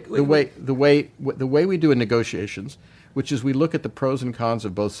problems the way we do in negotiations, which is we look at the pros and cons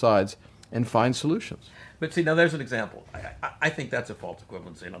of both sides and find solutions. But see, now there's an example. I think that's a false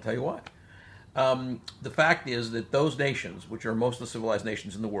equivalency, and I'll tell you why. The fact is that those nations, which are most of the civilized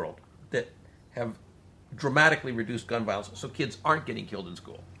nations in the world, that have dramatically reduced gun violence, so kids aren't getting killed in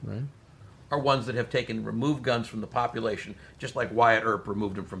school, right, are ones that have removed guns from the population, just like Wyatt Earp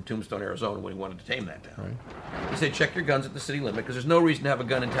removed them from Tombstone, Arizona, when he wanted to tame that town. Right. He said, check your guns at the city limit, because there's no reason to have a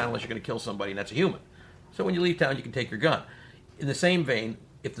gun in town unless you're going to kill somebody, and that's a human. So when you leave town, you can take your gun. In the same vein,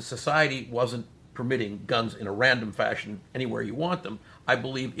 if the society wasn't permitting guns in a random fashion anywhere you want them, I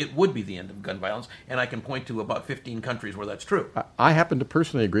believe it would be the end of gun violence, and I can point to about 15 countries where that's true. I happen to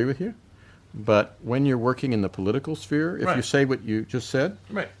personally agree with you, but when you're working in the political sphere, if you say what you just said,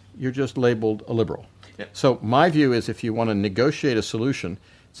 you're just labeled a liberal. Yeah. So my view is if you want to negotiate a solution,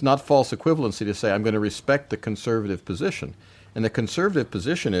 it's not false equivalency to say I'm going to respect the conservative position. And the conservative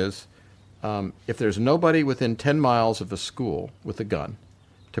position is if there's nobody within 10 miles of a school with a gun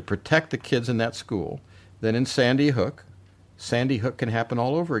to protect the kids in that school, then in Sandy Hook can happen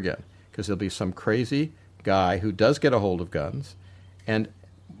all over again, because there'll be some crazy guy who does get a hold of guns. And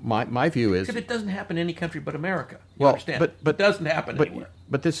my view is... Because it doesn't happen in any country but America. You well, understand? But it doesn't happen anywhere.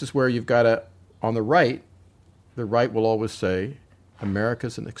 But this is where you've got to... On the right will always say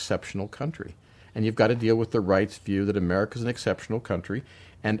America's an exceptional country. And you've got to deal with the right's view that America's an exceptional country.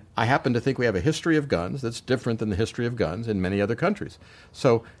 And I happen to think we have a history of guns that's different than the history of guns in many other countries.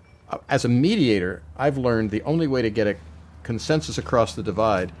 So as a mediator, I've learned the only way to get a consensus across the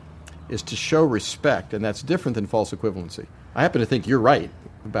divide is to show respect, and that's different than false equivalency. I happen to think you're right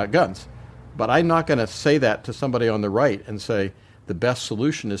about guns, but I'm not going to say that to somebody on the right and say the best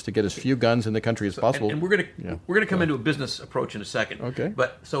solution is to get as few guns in the country as possible. And we're going to come into a business approach in a second. Okay.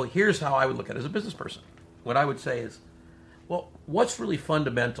 But so here's how I would look at it as a business person. What I would say is, well, what's really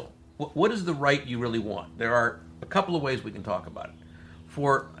fundamental? What is the right you really want? There are a couple of ways we can talk about it.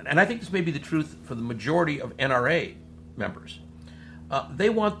 And I think this may be the truth for the majority of NRA members. They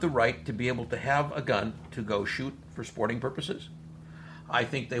want the right to be able to have a gun to go shoot for sporting purposes. I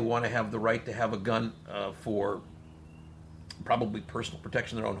think they want to have the right to have a gun for probably personal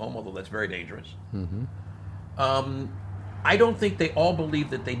protection in their own home, although that's very dangerous. Mm-hmm. I don't think they all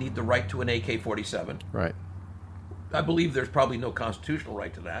believe that they need the right to an AK-47. Right. I believe there's probably no constitutional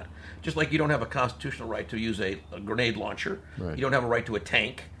right to that. Just like you don't have a constitutional right to use a grenade launcher. Right. You don't have a right to a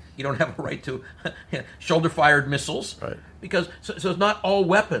tank. You don't have a right to shoulder-fired missiles. Right. Because so not all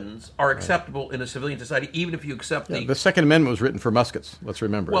weapons are acceptable in a civilian society, even if you accept the Second Amendment was written for muskets, let's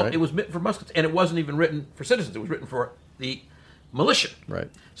remember, Well, right? it was written for muskets, and it wasn't even written for citizens. It was written for the militia. Right.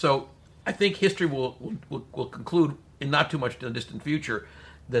 So I think history will conclude in not too much in the distant future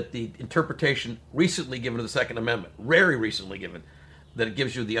that the interpretation recently given to the Second Amendment, very recently given, that it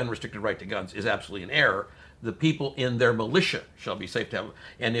gives you the unrestricted right to guns is absolutely an error. The people in their militia shall be safe to have.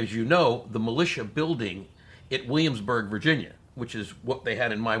 And as you know, the militia building at Williamsburg, Virginia, which is what they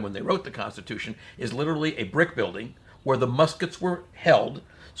had in mind when they wrote the Constitution, is literally a brick building where the muskets were held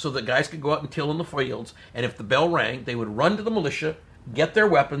so that guys could go out and till in the fields, and if the bell rang, they would run to the militia, get their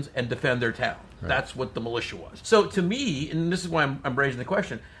weapons, and defend their town. Right. That's what the militia was. So to me, and this is why I'm raising the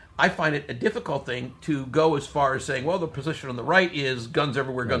question, I find it a difficult thing to go as far as saying, well, the position on the right is guns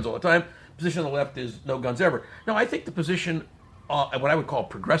everywhere, guns all the time. Position on the left is no guns ever. No, I think the position, what I would call a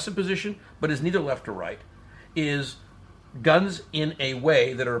progressive position, but is neither left or right, is guns in a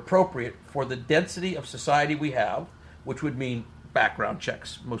way that are appropriate for the density of society we have, which would mean background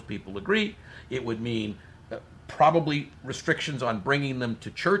checks. Most people agree. It would mean probably restrictions on bringing them to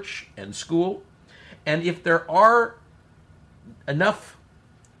church and school. And if there are enough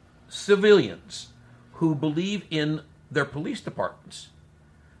civilians who believe in their police departments,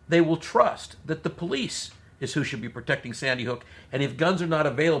 they will trust that the police is who should be protecting Sandy Hook. And if guns are not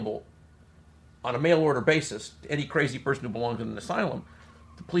available on a mail-order basis to any crazy person who belongs in an asylum,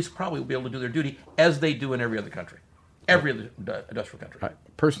 the police probably will be able to do their duty as they do in every other country, every other industrial country.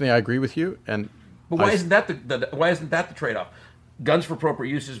 Personally, I agree with you. But why isn't that the trade-off? Guns for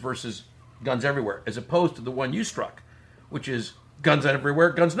appropriate uses versus guns everywhere, as opposed to the one you struck, which is guns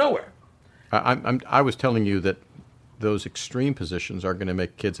everywhere, guns nowhere. I was telling you that those extreme positions are going to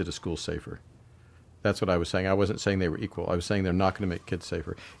make kids at a school safer. That's what I was saying. I wasn't saying they were equal. I was saying they're not going to make kids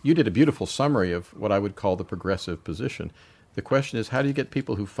safer. You did a beautiful summary of what I would call the progressive position. The question is, how do you get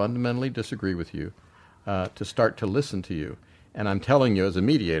people who fundamentally disagree with you to start to listen to you? And I'm telling you, as a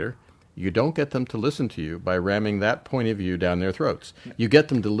mediator, you don't get them to listen to you by ramming that point of view down their throats. You get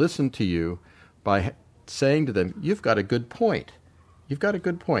them to listen to you by saying to them, you've got a good point. You've got a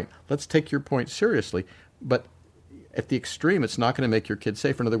good point. Let's take your point seriously. But at the extreme, it's not going to make your kids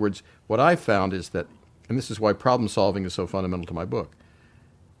safer. In other words, what I found is that, and this is why problem solving is so fundamental to my book,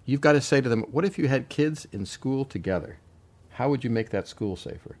 you've got to say to them, what if you had kids in school together? How would you make that school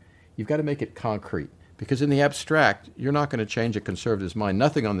safer? You've got to make it concrete. Because in the abstract, you're not going to change a conservative's mind.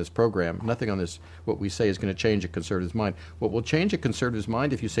 Nothing on this program, nothing on this, what we say, is going to change a conservative's mind. What will change a conservative's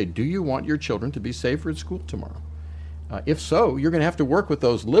mind if you say, do you want your children to be safer at school tomorrow? If so, you're going to have to work with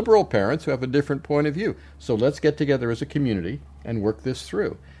those liberal parents who have a different point of view. So let's get together as a community and work this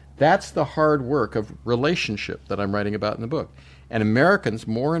through. That's the hard work of relationship that I'm writing about in the book. And Americans,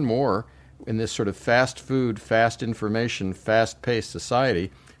 more and more, in this sort of fast food, fast information, fast-paced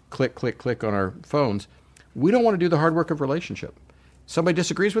society, click, click, click on our phones, we don't want to do the hard work of relationship. Somebody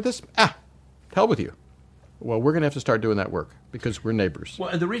disagrees with us? Hell with you. Well, we're going to have to start doing that work because we're neighbors. Well,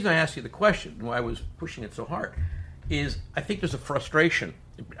 and the reason I asked you the question, why I was pushing it so hard, is I think there's a frustration.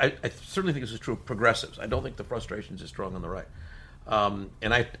 I certainly think this is true of progressives. I don't think the frustration is as strong on the right.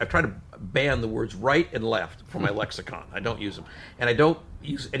 And I try to ban the words right and left from my lexicon. I don't use them. And I don't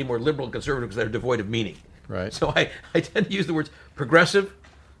use any more liberal and conservative because they're devoid of meaning. Right. So I tend to use the words progressive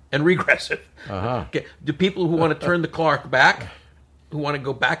and regressive. Uh-huh. Okay. Do people who want to turn the clock back, who want to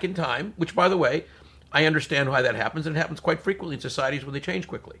go back in time, which, by the way, I understand why that happens, and it happens quite frequently in societies when they change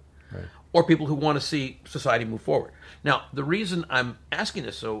quickly. Right. Or people who want to see society move forward. Now, the reason I'm asking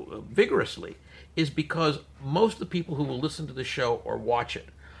this so vigorously is because most of the people who will listen to the show or watch it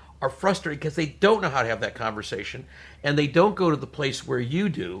are frustrated because they don't know how to have that conversation, and they don't go to the place where you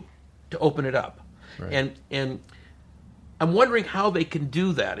do to open it up. Right. And I'm wondering how they can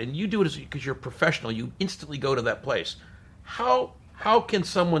do that. And you do it because you're a professional. You instantly go to that place. How can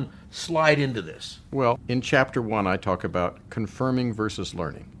someone slide into this? Well, in Chapter 1, I talk about confirming versus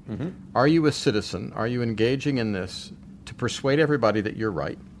learning. Mm-hmm. Are you a citizen? Are you engaging in this to persuade everybody that you're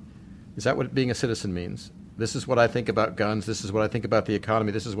right? Is that what being a citizen means? This is what I think about guns. This is what I think about the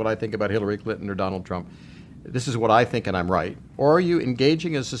economy. This is what I think about Hillary Clinton or Donald Trump. This is what I think and I'm right. Or are you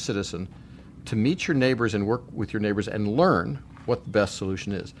engaging as a citizen to meet your neighbors and work with your neighbors and learn what the best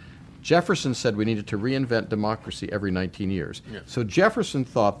solution is? Jefferson said we needed to reinvent democracy every 19 years. Yeah. So Jefferson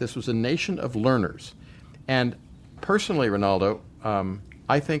thought this was a nation of learners. And personally, Ronaldo,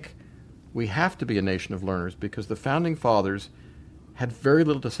 I think we have to be a nation of learners because the Founding Fathers had very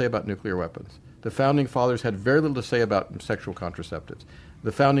little to say about nuclear weapons. The Founding Fathers had very little to say about sexual contraceptives.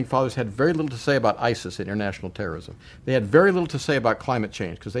 The Founding Fathers had very little to say about ISIS, international terrorism. They had very little to say about climate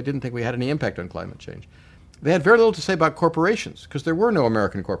change because they didn't think we had any impact on climate change. They had very little to say about corporations because there were no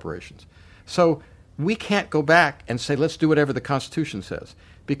American corporations. So we can't go back and say, let's do whatever the Constitution says,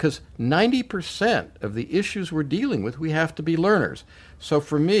 because 90% of the issues we're dealing with, we have to be learners. So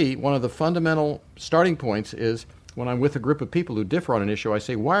for me, one of the fundamental starting points is when I'm with a group of people who differ on an issue, I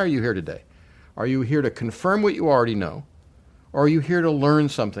say, why are you here today? Are you here to confirm what you already know? Or are you here to learn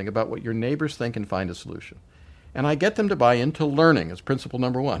something about what your neighbors think and find a solution? And I get them to buy into learning as principle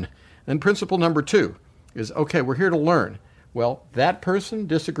number one. And principle number two is, okay, we're here to learn. Well, that person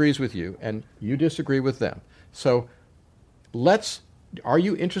disagrees with you, and you disagree with them. So are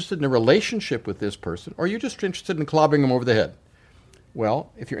you interested in a relationship with this person, or are you just interested in clobbering them over the head?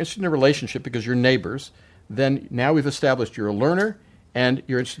 Well, if you're interested in a relationship because you're neighbors, then now we've established you're a learner, and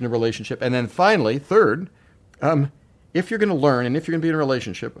you're interested in a relationship. And then finally, third, if you're going to learn and if you're going to be in a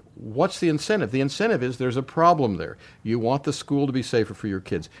relationship, what's the incentive? The incentive is there's a problem there. You want the school to be safer for your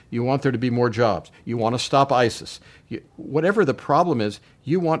kids. You want there to be more jobs. You want to stop ISIS. Whatever the problem is,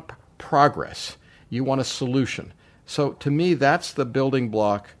 you want progress. You want a solution. So to me, that's the building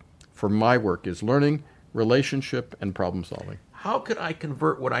block for my work is learning, relationship, and problem solving. How could I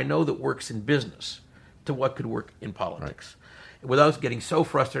convert what I know that works in business to what could work in politics? Right. Without getting so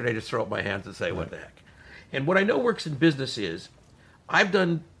frustrated, I just throw up my hands and say, what the heck? And what I know works in business is I've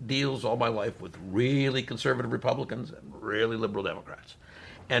done deals all my life with really conservative Republicans and really liberal Democrats.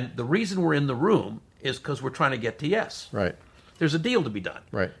 And the reason we're in the room is because we're trying to get to yes. Right. There's a deal to be done.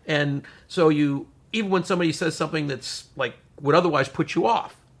 Right. And so even when somebody says something that's like would otherwise put you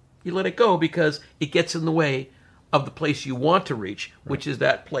off, you let it go because it gets in the way of the place you want to reach, right, which is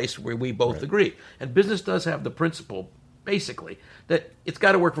that place where we both right agree. And business does have the principle, basically, that it's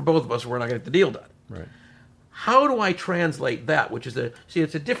got to work for both of us or we're not going to get the deal done. Right. How do I translate that, which is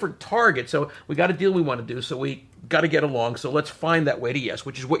it's a different target. So we got a deal we want to do, so we got to get along, so let's find that way to yes,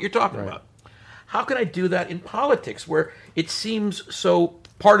 which is what you're talking right about. How can I do that in politics where it seems so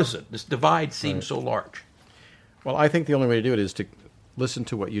partisan? This divide seems right so large. Well, I think the only way to do it is to listen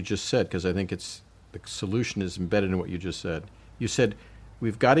to what you just said, because I think the solution is embedded in what you just said. You said,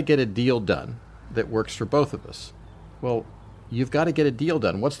 we've got to get a deal done that works for both of us. Well, you've got to get a deal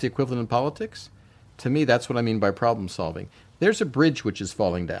done. What's the equivalent in politics? To me, that's what I mean by problem solving. There's a bridge which is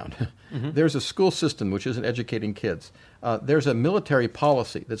falling down. Mm-hmm. There's a school system which isn't educating kids. There's a military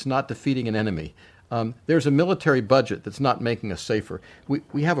policy that's not defeating an enemy. There's a military budget that's not making us safer.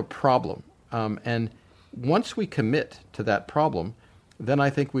 We have a problem. And once we commit to that problem, then I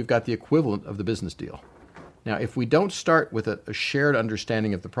think we've got the equivalent of the business deal. Now, if we don't start with a shared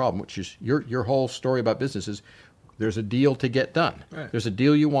understanding of the problem, which is your whole story about business is there's a deal to get done. Right. There's a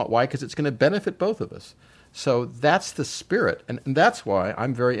deal you want. Why? Because it's going to benefit both of us. So that's the spirit. And that's why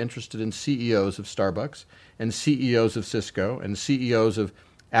I'm very interested in CEOs of Starbucks and CEOs of Cisco and CEOs of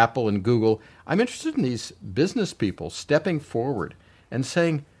Apple and Google. I'm interested in these business people stepping forward and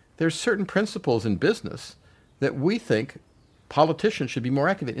saying there's certain principles in business that we think politicians should be more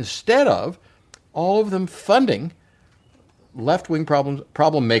active in, instead of all of them funding left-wing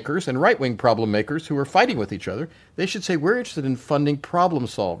problem makers and right-wing problem makers who are fighting with each other. They should say, we're interested in funding problem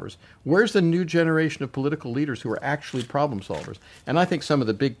solvers. Where's the new generation of political leaders who are actually problem solvers? And I think some of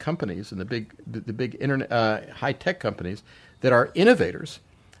the big companies and the big internet, high-tech companies that are innovators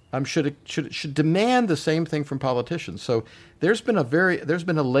should demand the same thing from politicians. So there's been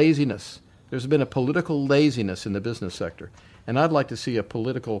a laziness. There's been a political laziness in the business sector. And I'd like to see a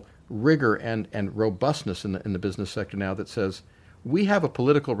political rigor and robustness in the business sector now that says we have a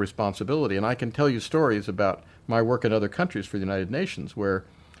political responsibility. And I can tell you stories about my work in other countries for the United Nations where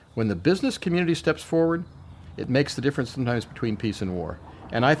when the business community steps forward, it makes the difference sometimes between peace and war.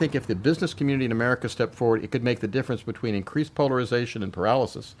 And I think if the business community in America stepped forward, it could make the difference between increased polarization and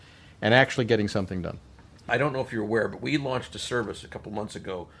paralysis and actually getting something done. I don't know if you're aware, but we launched a service a couple months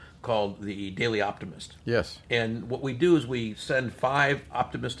ago called the Daily Optimist. Yes. And what we do is we send 5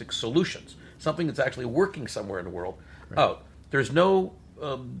 optimistic solutions, something that's actually working somewhere in the world, out. There's no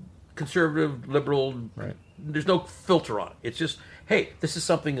conservative, liberal, there's no filter on it. It's just, hey, this is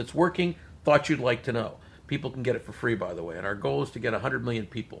something that's working, thought you'd like to know. People can get it for free, by the way. And our goal is to get 100 million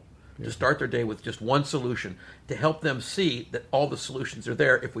people to start their day with just one solution to help them see that all the solutions are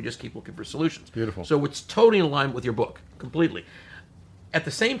there if we just keep looking for solutions. Beautiful. So it's totally in line with your book, completely. At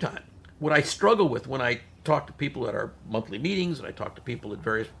the same time, what I struggle with when I talk to people at our monthly meetings and I talk to people at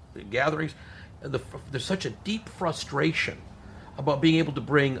various gatherings, there's such a deep frustration about being able to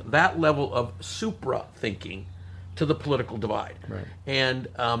bring that level of supra-thinking to the political divide. Right.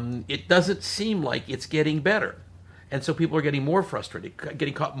 And it doesn't seem like it's getting better. And so people are getting more frustrated,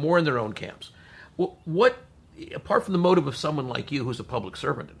 getting caught more in their own camps. What, apart from the motive of someone like you who's a public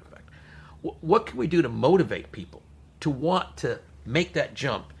servant, in effect, what can we do to motivate people to want to make that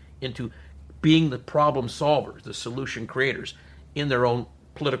jump into being the problem solvers, the solution creators in their own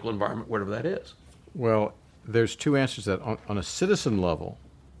political environment, whatever that is? Well, there's 2 answers to that. On a citizen level,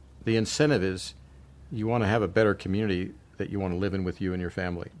 the incentive is you want to have a better community that you want to live in with you and your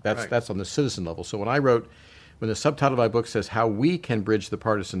family. That's on the citizen level. So when the subtitle of my book says how we can bridge the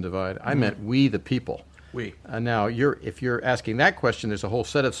partisan divide, I meant we the people. We. Now, if you're asking that question, there's a whole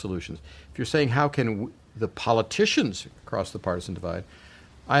set of solutions. If you're saying how can the politicians cross the partisan divide,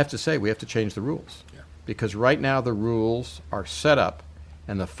 I have to say we have to change the rules. Yeah. Because right now the rules are set up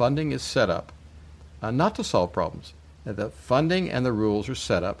and the funding is set up not to solve problems. The funding and the rules are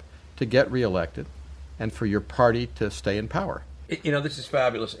set up to get reelected and for your party to stay in power. This is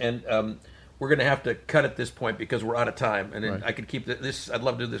fabulous. And we're going to have to cut at this point because we're out of time. And I could keep this. I'd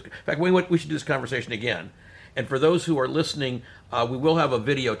love to do this. In fact, we should do this conversation again. And for those who are listening, we will have a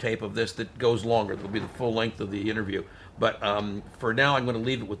videotape of this that goes longer. It'll be the full length of the interview. But for now, I'm going to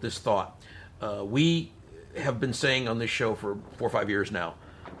leave it with this thought. We have been saying on this show for 4 or 5 years now,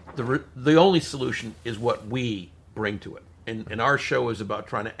 the only solution is what we bring to it. And our show is about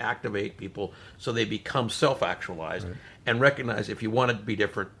trying to activate people so they become self-actualized and recognize if you want it to be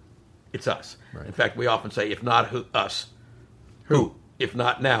different, it's us. Right. In fact, we often say, if not us, who? If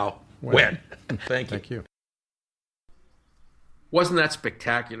not now, when? Thank you. Thank you. Wasn't that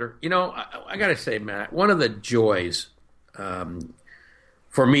spectacular? I got to say, Matt, one of the joys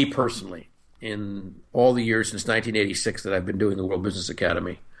for me personally in all the years since 1986 that I've been doing the World Business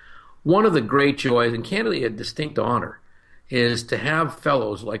Academy, one of the great joys, and candidly a distinct honor, is to have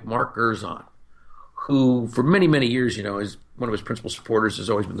fellows like Mark Gerzon, who for many, many years, is one of his principal supporters has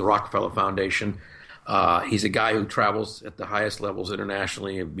always been the Rockefeller Foundation. He's a guy who travels at the highest levels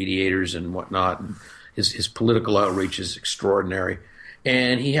internationally, of mediators and whatnot. And his political outreach is extraordinary.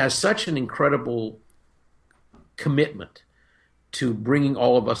 And he has such an incredible commitment to bringing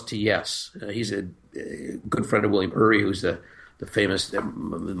all of us to yes. He's a good friend of William Ury, who's the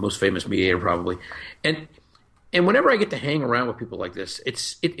most famous mediator probably. And whenever I get to hang around with people like this,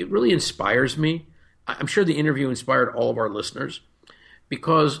 it really inspires me. I'm sure the interview inspired all of our listeners,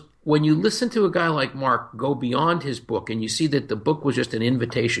 because when you listen to a guy like Mark go beyond his book and you see that the book was just an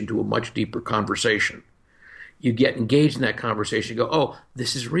invitation to a much deeper conversation, you get engaged in that conversation. You go, oh,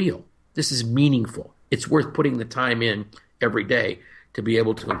 this is real. This is meaningful. It's worth putting the time in every day to be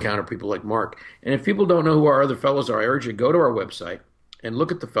able to encounter people like Mark. And if people don't know who our other fellows are, I urge you to go to our website and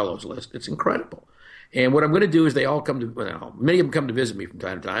look at the fellows list. It's incredible. And what I'm going to do is they all come to, well, many of them come to visit me from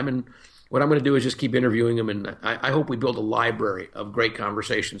time to time. And what I'm going to do is just keep interviewing them. And I hope we build a library of great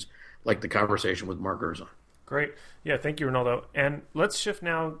conversations like the conversation with Mark Gerzon. Great. Yeah, thank you, Ronaldo. And let's shift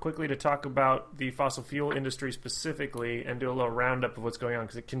now quickly to talk about the fossil fuel industry specifically and do a little roundup of what's going on,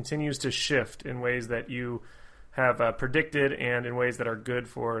 because it continues to shift in ways that you have predicted and in ways that are good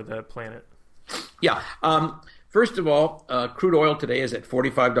for the planet. Yeah. First of all, crude oil today is at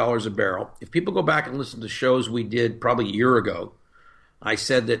 $45 a barrel. If people go back and listen to shows we did probably a year ago, I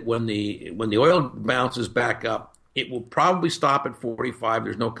said that when the oil bounces back up, it will probably stop at 45.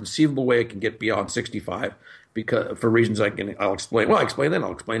 There's no conceivable way it can get beyond 65 because for reasons I'll explain. Well, I'll explain then.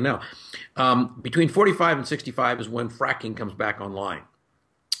 I'll explain now. Between 45 and 65 is when fracking comes back online.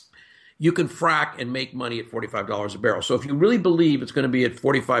 You can frack and make money at $45 a barrel. So if you really believe it's going to be at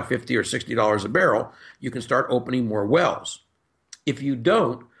 $45, $50, or $60 a barrel, you can start opening more wells. If you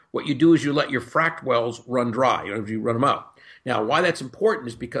don't, what you do is you let your fracked wells run dry. You run them out. Now, why that's important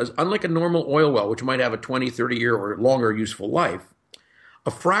is because unlike a normal oil well, which might have a 20, 30-year or longer useful life,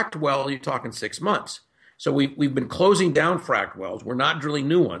 a fracked well, you're talking 6 months. So we've been closing down fracked wells. We're not drilling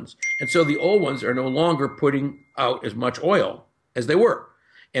new ones. And so the old ones are no longer putting out as much oil as they were.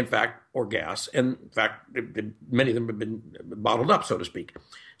 In fact, or gas. And in fact, many of them have been bottled up, so to speak.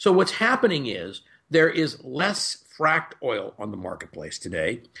 So what's happening is there is less fracked oil on the marketplace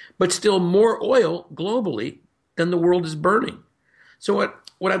today, but still more oil globally than the world is burning. So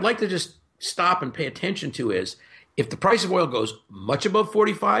what I'd like to just stop and pay attention to is if the price of oil goes much above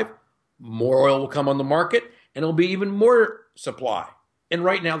 45, more oil will come on the market and it'll be even more supply. And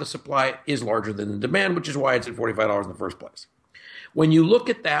right now the supply is larger than the demand, which is why it's at $45 in the first place. When you look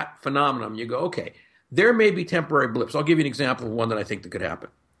at that phenomenon, you go, okay, there may be temporary blips. I'll give you an example of one that I think that could happen.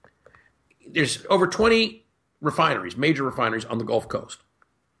 There's over 20 refineries, major refineries on the Gulf Coast.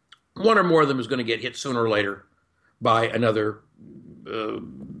 One or more of them is going to get hit sooner or later by another,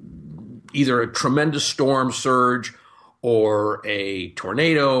 either a tremendous storm surge or a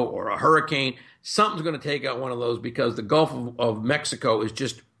tornado or a hurricane. Something's going to take out one of those because the Gulf of Mexico is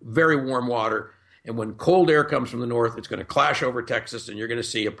just very warm water. And when cold air comes from the north, it's going to clash over Texas, and you're going to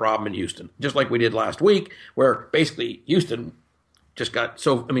see a problem in Houston, just like we did last week, where basically Houston just got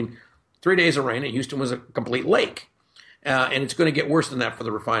 3 days of rain, and Houston was a complete lake. And it's going to get worse than that for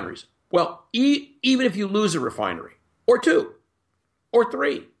the refineries. Well, even if you lose a refinery, or two, or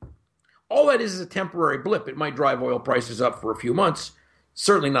three, all that is a temporary blip. It might drive oil prices up for a few months,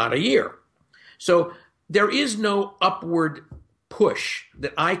 certainly not a year. So there is no upward push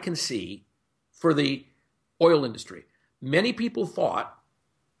that I can see for the oil industry. Many people thought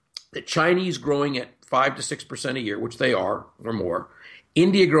that Chinese growing at 5 to 6% a year, which they are, or more,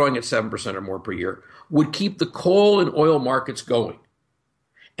 India growing at 7% or more per year, would keep the coal and oil markets going.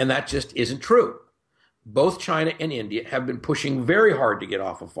 And that just isn't true. Both China and India have been pushing very hard to get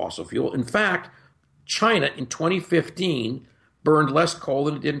off of fossil fuel. In fact, China in 2015 burned less coal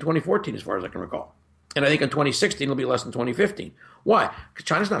than it did in 2014, as far as I can recall. And I think in 2016 it'll be less than 2015. Why? Because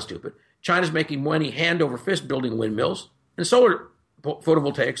China's not stupid. China's making money hand over fist building windmills and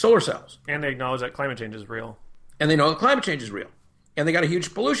photovoltaic solar cells. And they acknowledge that climate change is real. And they know that climate change is real. And they got a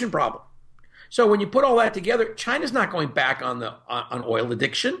huge pollution problem. So when you put all that together, China's not going back on oil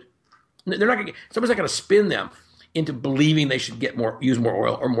addiction. They're not going. Somebody's not going to spin them into believing they should use more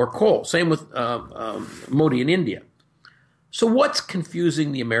oil or more coal. Same with Modi in India. So what's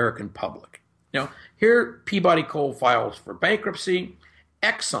confusing the American public? Here Peabody Coal files for bankruptcy.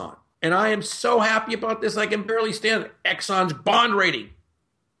 Exxon. And I am so happy about this, I can barely stand it. Exxon's bond rating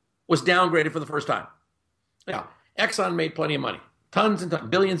was downgraded for the first time. Now, Exxon made plenty of money, tons and tons,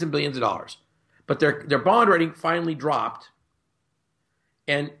 billions and billions of dollars. But their bond rating finally dropped.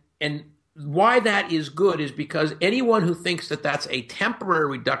 And why that is good is because anyone who thinks that that's a temporary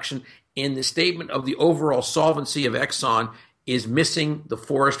reduction in the statement of the overall solvency of Exxon is missing the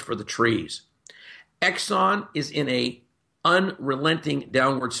forest for the trees. Exxon is in a unrelenting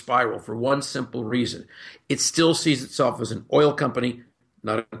downward spiral for one simple reason. It still sees itself as an oil company,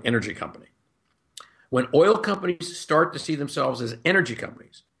 not an energy company. When oil companies start to see themselves as energy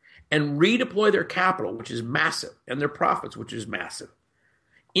companies and redeploy their capital, which is massive, and their profits, which is massive,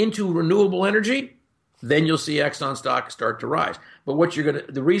 into renewable energy, then you'll see Exxon stock start to rise. But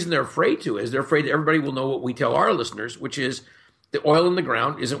the reason they're afraid to is they're afraid that everybody will know what we tell our listeners, which is the oil in the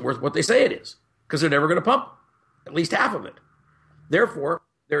ground isn't worth what they say it is, because they're never going to pump at least half of it. Therefore,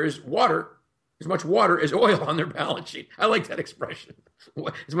 there is as much water as oil on their balance sheet. I like that expression.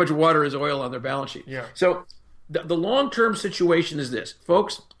 As much water as oil on their balance sheet. Yeah. So the long-term situation is this.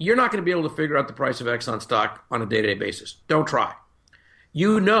 Folks, you're not going to be able to figure out the price of Exxon stock on a day-to-day basis. Don't try.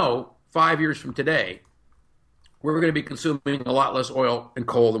 5 years from today, we're going to be consuming a lot less oil and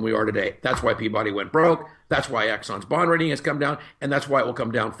coal than we are today. That's why Peabody went broke. That's why Exxon's bond rating has come down, and that's why it will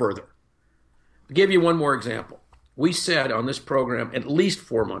come down further. I'll give you one more example. We said on this program at least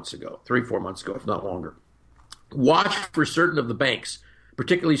 4 months ago, 3-4 months ago, if not longer, watch for certain of the banks,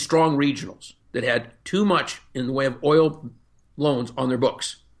 particularly strong regionals, that had too much in the way of oil loans on their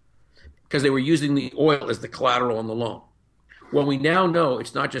books because they were using the oil as the collateral on the loan. Well, we now know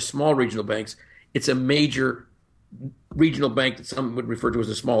it's not just small regional banks, it's a major regional bank that some would refer to as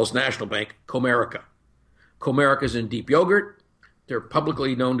the smallest national bank, Comerica. Comerica's in deep yogurt. They're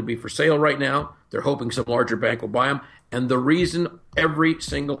publicly known to be for sale right now. They're hoping some larger bank will buy them. And the reason every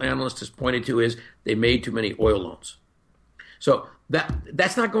single analyst has pointed to is they made too many oil loans. So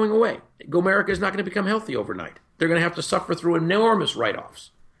that's not going away. Comerica is not going to become healthy overnight. They're going to have to suffer through enormous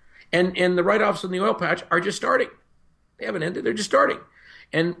write-offs. And the write-offs in the oil patch are just starting. They haven't ended. They're just starting.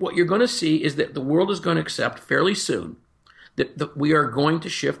 And what you're going to see is that the world is going to accept fairly soon that we are going to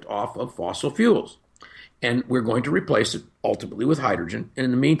shift off of fossil fuels. And we're going to replace it ultimately with hydrogen. And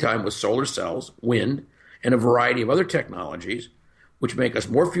in the meantime, with solar cells, wind, and a variety of other technologies, which make us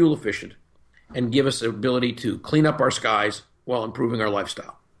more fuel efficient and give us the ability to clean up our skies while improving our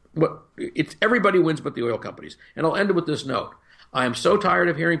lifestyle. But it's everybody wins but the oil companies. And I'll end it with this note. I am so tired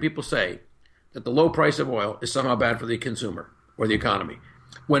of hearing people say that the low price of oil is somehow bad for the consumer or the economy,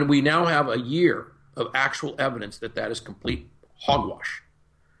 when we now have a year of actual evidence that that is complete hogwash.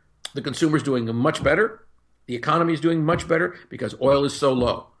 The consumer is doing much better. The economy is doing much better because oil is so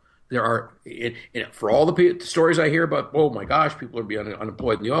low. There are, for all the stories I hear about, oh my gosh, people are being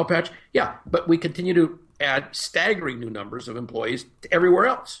unemployed in the oil patch. Yeah, but we continue to add staggering new numbers of employees to everywhere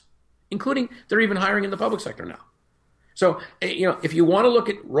else, including they're even hiring in the public sector now. So, if you want to look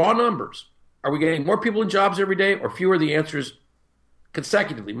at raw numbers, are we getting more people in jobs every day or fewer? The answer is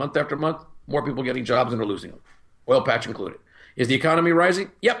consecutively, month after month, more people getting jobs than are losing them, oil patch included. Is the economy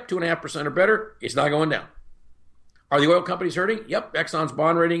rising? Yep, 2.5% or better. It's not going down. Are the oil companies hurting? Yep, Exxon's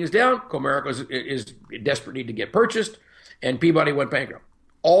bond rating is down. Comerica is in desperate need to get purchased, and Peabody went bankrupt.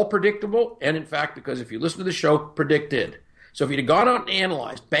 All predictable, and in fact, because if you listen to the show, predicted. So if you'd have gone out and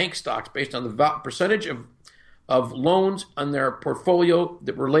analyzed bank stocks based on the percentage of loans on their portfolio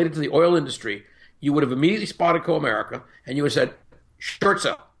that were related to the oil industry, you would have immediately spotted Comerica, and you would have said, short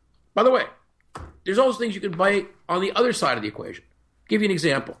sell. By the way, there's also things you can buy on the other side of the equation. I'll give you an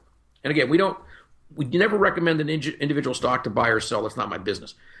example. And again, we never recommend an individual stock to buy or sell. That's not my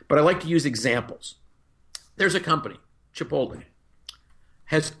business. But I like to use examples. There's a company, Chipotle,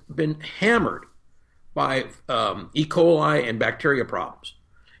 has been hammered by E. coli and bacteria problems.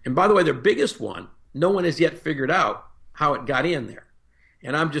 And by the way, their biggest one, no one has yet figured out how it got in there.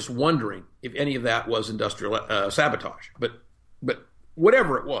 And I'm just wondering if any of that was industrial sabotage. But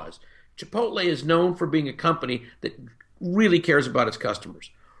whatever it was, Chipotle is known for being a company that really cares about its customers,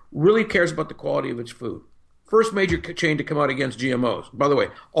 really cares about the quality of its food. First major chain to come out against GMOs. By the way,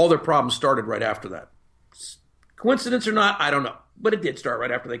 all their problems started right after that. Coincidence or not, I don't know. But it did start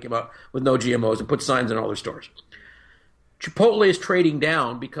right after they came out with no GMOs and put signs in all their stores. Chipotle is trading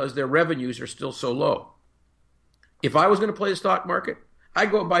down because their revenues are still so low. If I was going to play the stock market,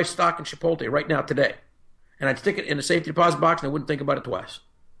 I'd go and buy stock in Chipotle right now today. And I'd stick it in a safety deposit box and I wouldn't think about it twice.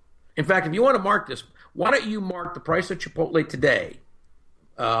 In fact, if you want to mark this, why don't you mark the price of Chipotle today?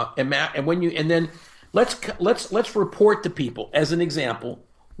 And then let's report to people as an example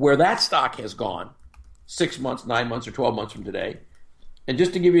where that stock has gone 6 months, 9 months, or 12 months from today. And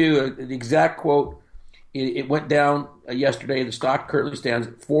just to give you the exact quote, it went down yesterday. The stock currently stands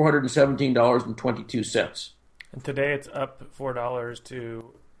at $417.22. And today it's up $4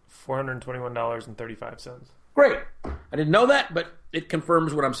 to $421.35. Great. I didn't know that, but it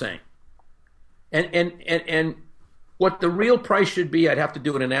confirms what I'm saying. And what the real price should be, I'd have to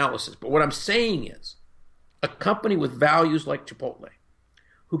do an analysis. But what I'm saying is a company with values like Chipotle,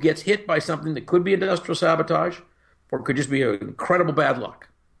 who gets hit by something that could be industrial sabotage or could just be incredible bad luck,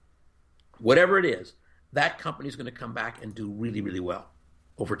 whatever it is, that company is going to come back and do really, really well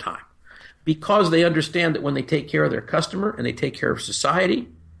over time. Because they understand that when they take care of their customer and they take care of society,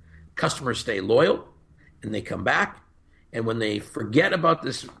 customers stay loyal and they come back. And when they forget about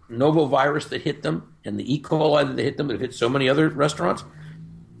this novel virus that hit them and the E. coli that hit them, that hit so many other restaurants,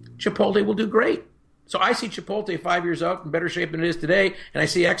 Chipotle will do great. So I see Chipotle 5 years out in better shape than it is today, and I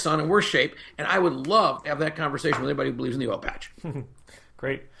see Exxon in worse shape, and I would love to have that conversation with anybody who believes in the oil patch.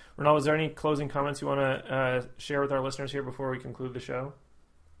 Great. Ronaldo, is there any closing comments you want to share with our listeners here before we conclude the show?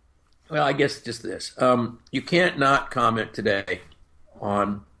 Well, I guess just this. You can't not comment today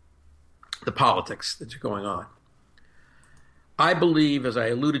on the politics that's going on. I believe, as I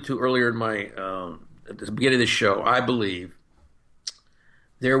alluded to earlier in my at the beginning of this show, I believe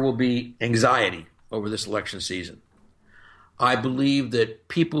there will be anxiety over this election season. I believe that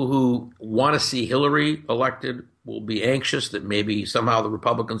people who want to see Hillary elected will be anxious that maybe somehow the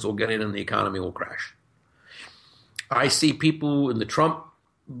Republicans will get in and the economy will crash. I see people in the Trump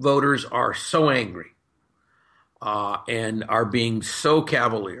voters are so angry and are being so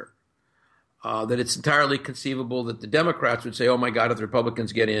cavalier that it's entirely conceivable that the Democrats would say, oh my God, if the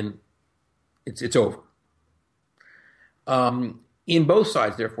Republicans get in, it's over. In both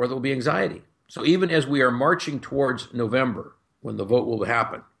sides, therefore, there will be anxiety. So even as we are marching towards November, when the vote will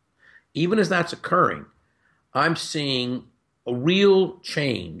happen, even as that's occurring, I'm seeing a real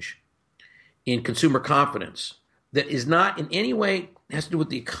change in consumer confidence that is not in any way has to do with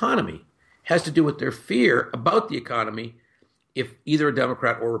the economy, has to do with their fear about the economy if either a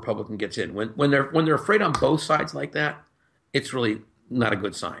Democrat or Republican gets in. When they're afraid on both sides like that, it's really not a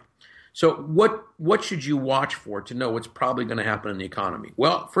good sign. So what should you watch for to know what's probably going to happen in the economy?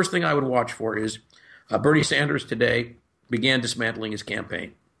 Well, first thing I would watch for is Bernie Sanders today began dismantling his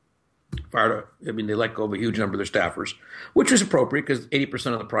campaign. They let go of a huge number of their staffers, which was appropriate because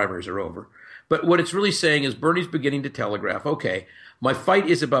 80% of the primaries are over. But what it's really saying is Bernie's beginning to telegraph, okay, my fight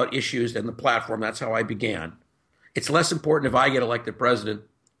is about issues and the platform. That's how I began. It's less important if I get elected president,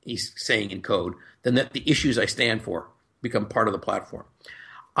 he's saying in code, than that the issues I stand for become part of the platform.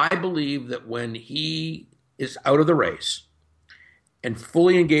 I believe that when he is out of the race and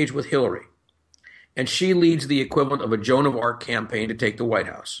fully engaged with Hillary, and she leads the equivalent of a Joan of Arc campaign to take the White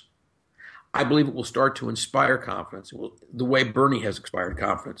House, I believe it will start to inspire confidence, the way Bernie has inspired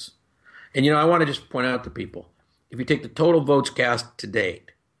confidence. And, I want to just point out to people, if you take the total votes cast to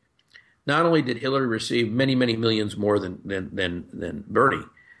date, not only did Hillary receive many, many millions more than Bernie,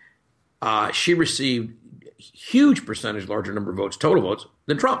 she received huge percentage, larger number of votes, total votes,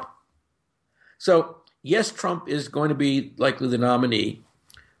 than Trump. So, yes, Trump is going to be likely the nominee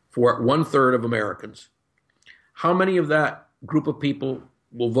for 1/3 of Americans. How many of that group of people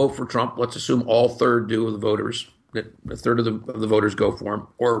will vote for Trump? Let's assume all third do of the voters, that a third of the voters go for him,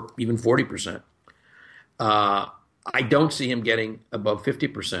 or even 40%. I don't see him getting above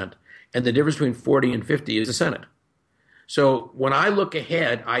 50%. And the difference between 40 and 50 is the Senate. So when I look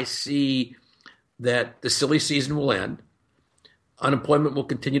ahead, I see that the silly season will end. Unemployment will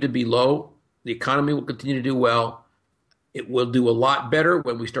continue to be low. The economy will continue to do well. It will do a lot better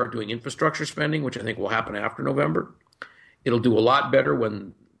when we start doing infrastructure spending, which I think will happen after November. It'll do a lot better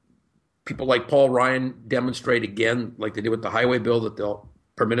when people like Paul Ryan demonstrate again, like they did with the highway bill, that they'll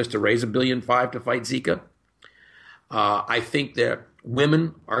permit us to raise $1.5 billion to fight Zika. I think that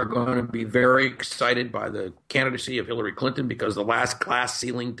women are going to be very excited by the candidacy of Hillary Clinton because the last glass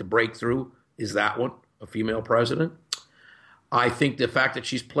ceiling to break through is that one, a female president. I think the fact that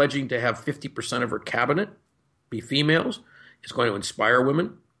she's pledging to have 50% of her cabinet be females is going to inspire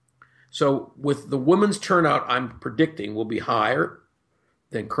women. So with the women's turnout, I'm predicting will be higher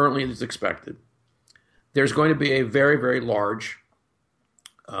than currently is expected. There's going to be a very, very large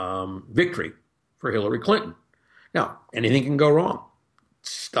victory for Hillary Clinton. Now, anything can go wrong.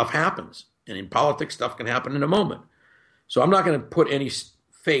 Stuff happens. And in politics, stuff can happen in a moment. So I'm not going to put any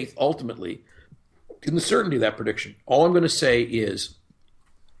faith ultimately in the certainty of that prediction. All I'm going to say is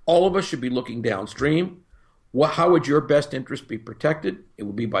all of us should be looking downstream. How would your best interest be protected? It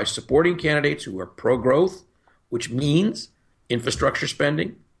would be by supporting candidates who are pro-growth, which means infrastructure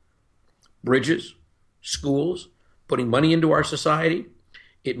spending, bridges, schools, putting money into our society.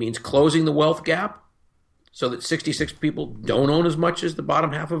 It means closing the wealth gap so that 66 people don't own as much as the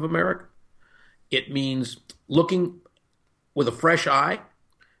bottom half of America. It means looking with a fresh eye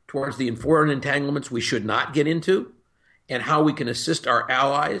towards the foreign entanglements we should not get into and how we can assist our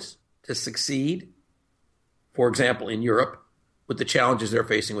allies to succeed, for example, in Europe, with the challenges they're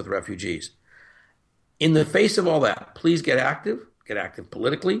facing with refugees. In the face of all that, please get active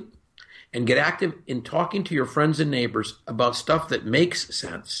politically, and get active in talking to your friends and neighbors about stuff that makes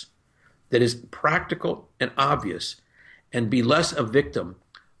sense, that is practical and obvious, and be less a victim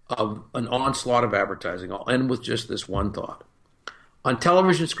of an onslaught of advertising. I'll end with just this one thought. On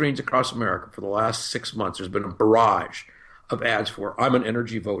television screens across America for the last 6 months, there's been a barrage of ads for "I'm an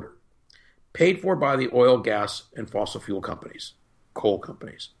energy voter," paid for by the oil, gas, and fossil fuel companies, coal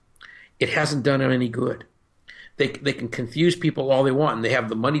companies. It hasn't done them any good. They can confuse people all they want, and they have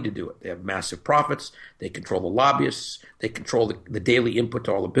the money to do it. They have massive profits. They control the lobbyists. They control the daily input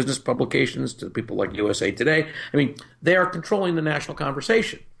to all the business publications, to people like USA Today. I mean, they are controlling the national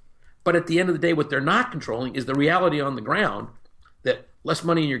conversation. But at the end of the day, what they're not controlling is the reality on the ground that less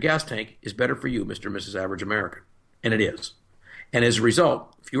money in your gas tank is better for you, Mr. and Mrs. Average American. And it is. And as a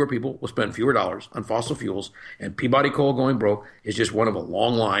result, fewer people will spend fewer dollars on fossil fuels, and Peabody coal going broke is just one of a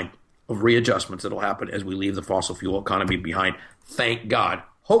long line of readjustments that will happen as we leave the fossil fuel economy behind. Thank God.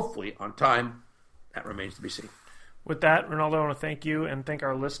 Hopefully on time. That remains to be seen. With that, Ronaldo, I want to thank you and thank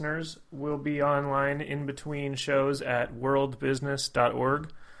our listeners. We'll be online in between shows at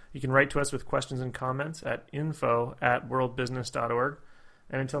worldbusiness.org. You can write to us with questions and comments at info@worldbusiness.org.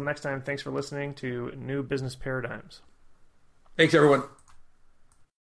 And until next time, thanks for listening to New Business Paradigms. Thanks, everyone.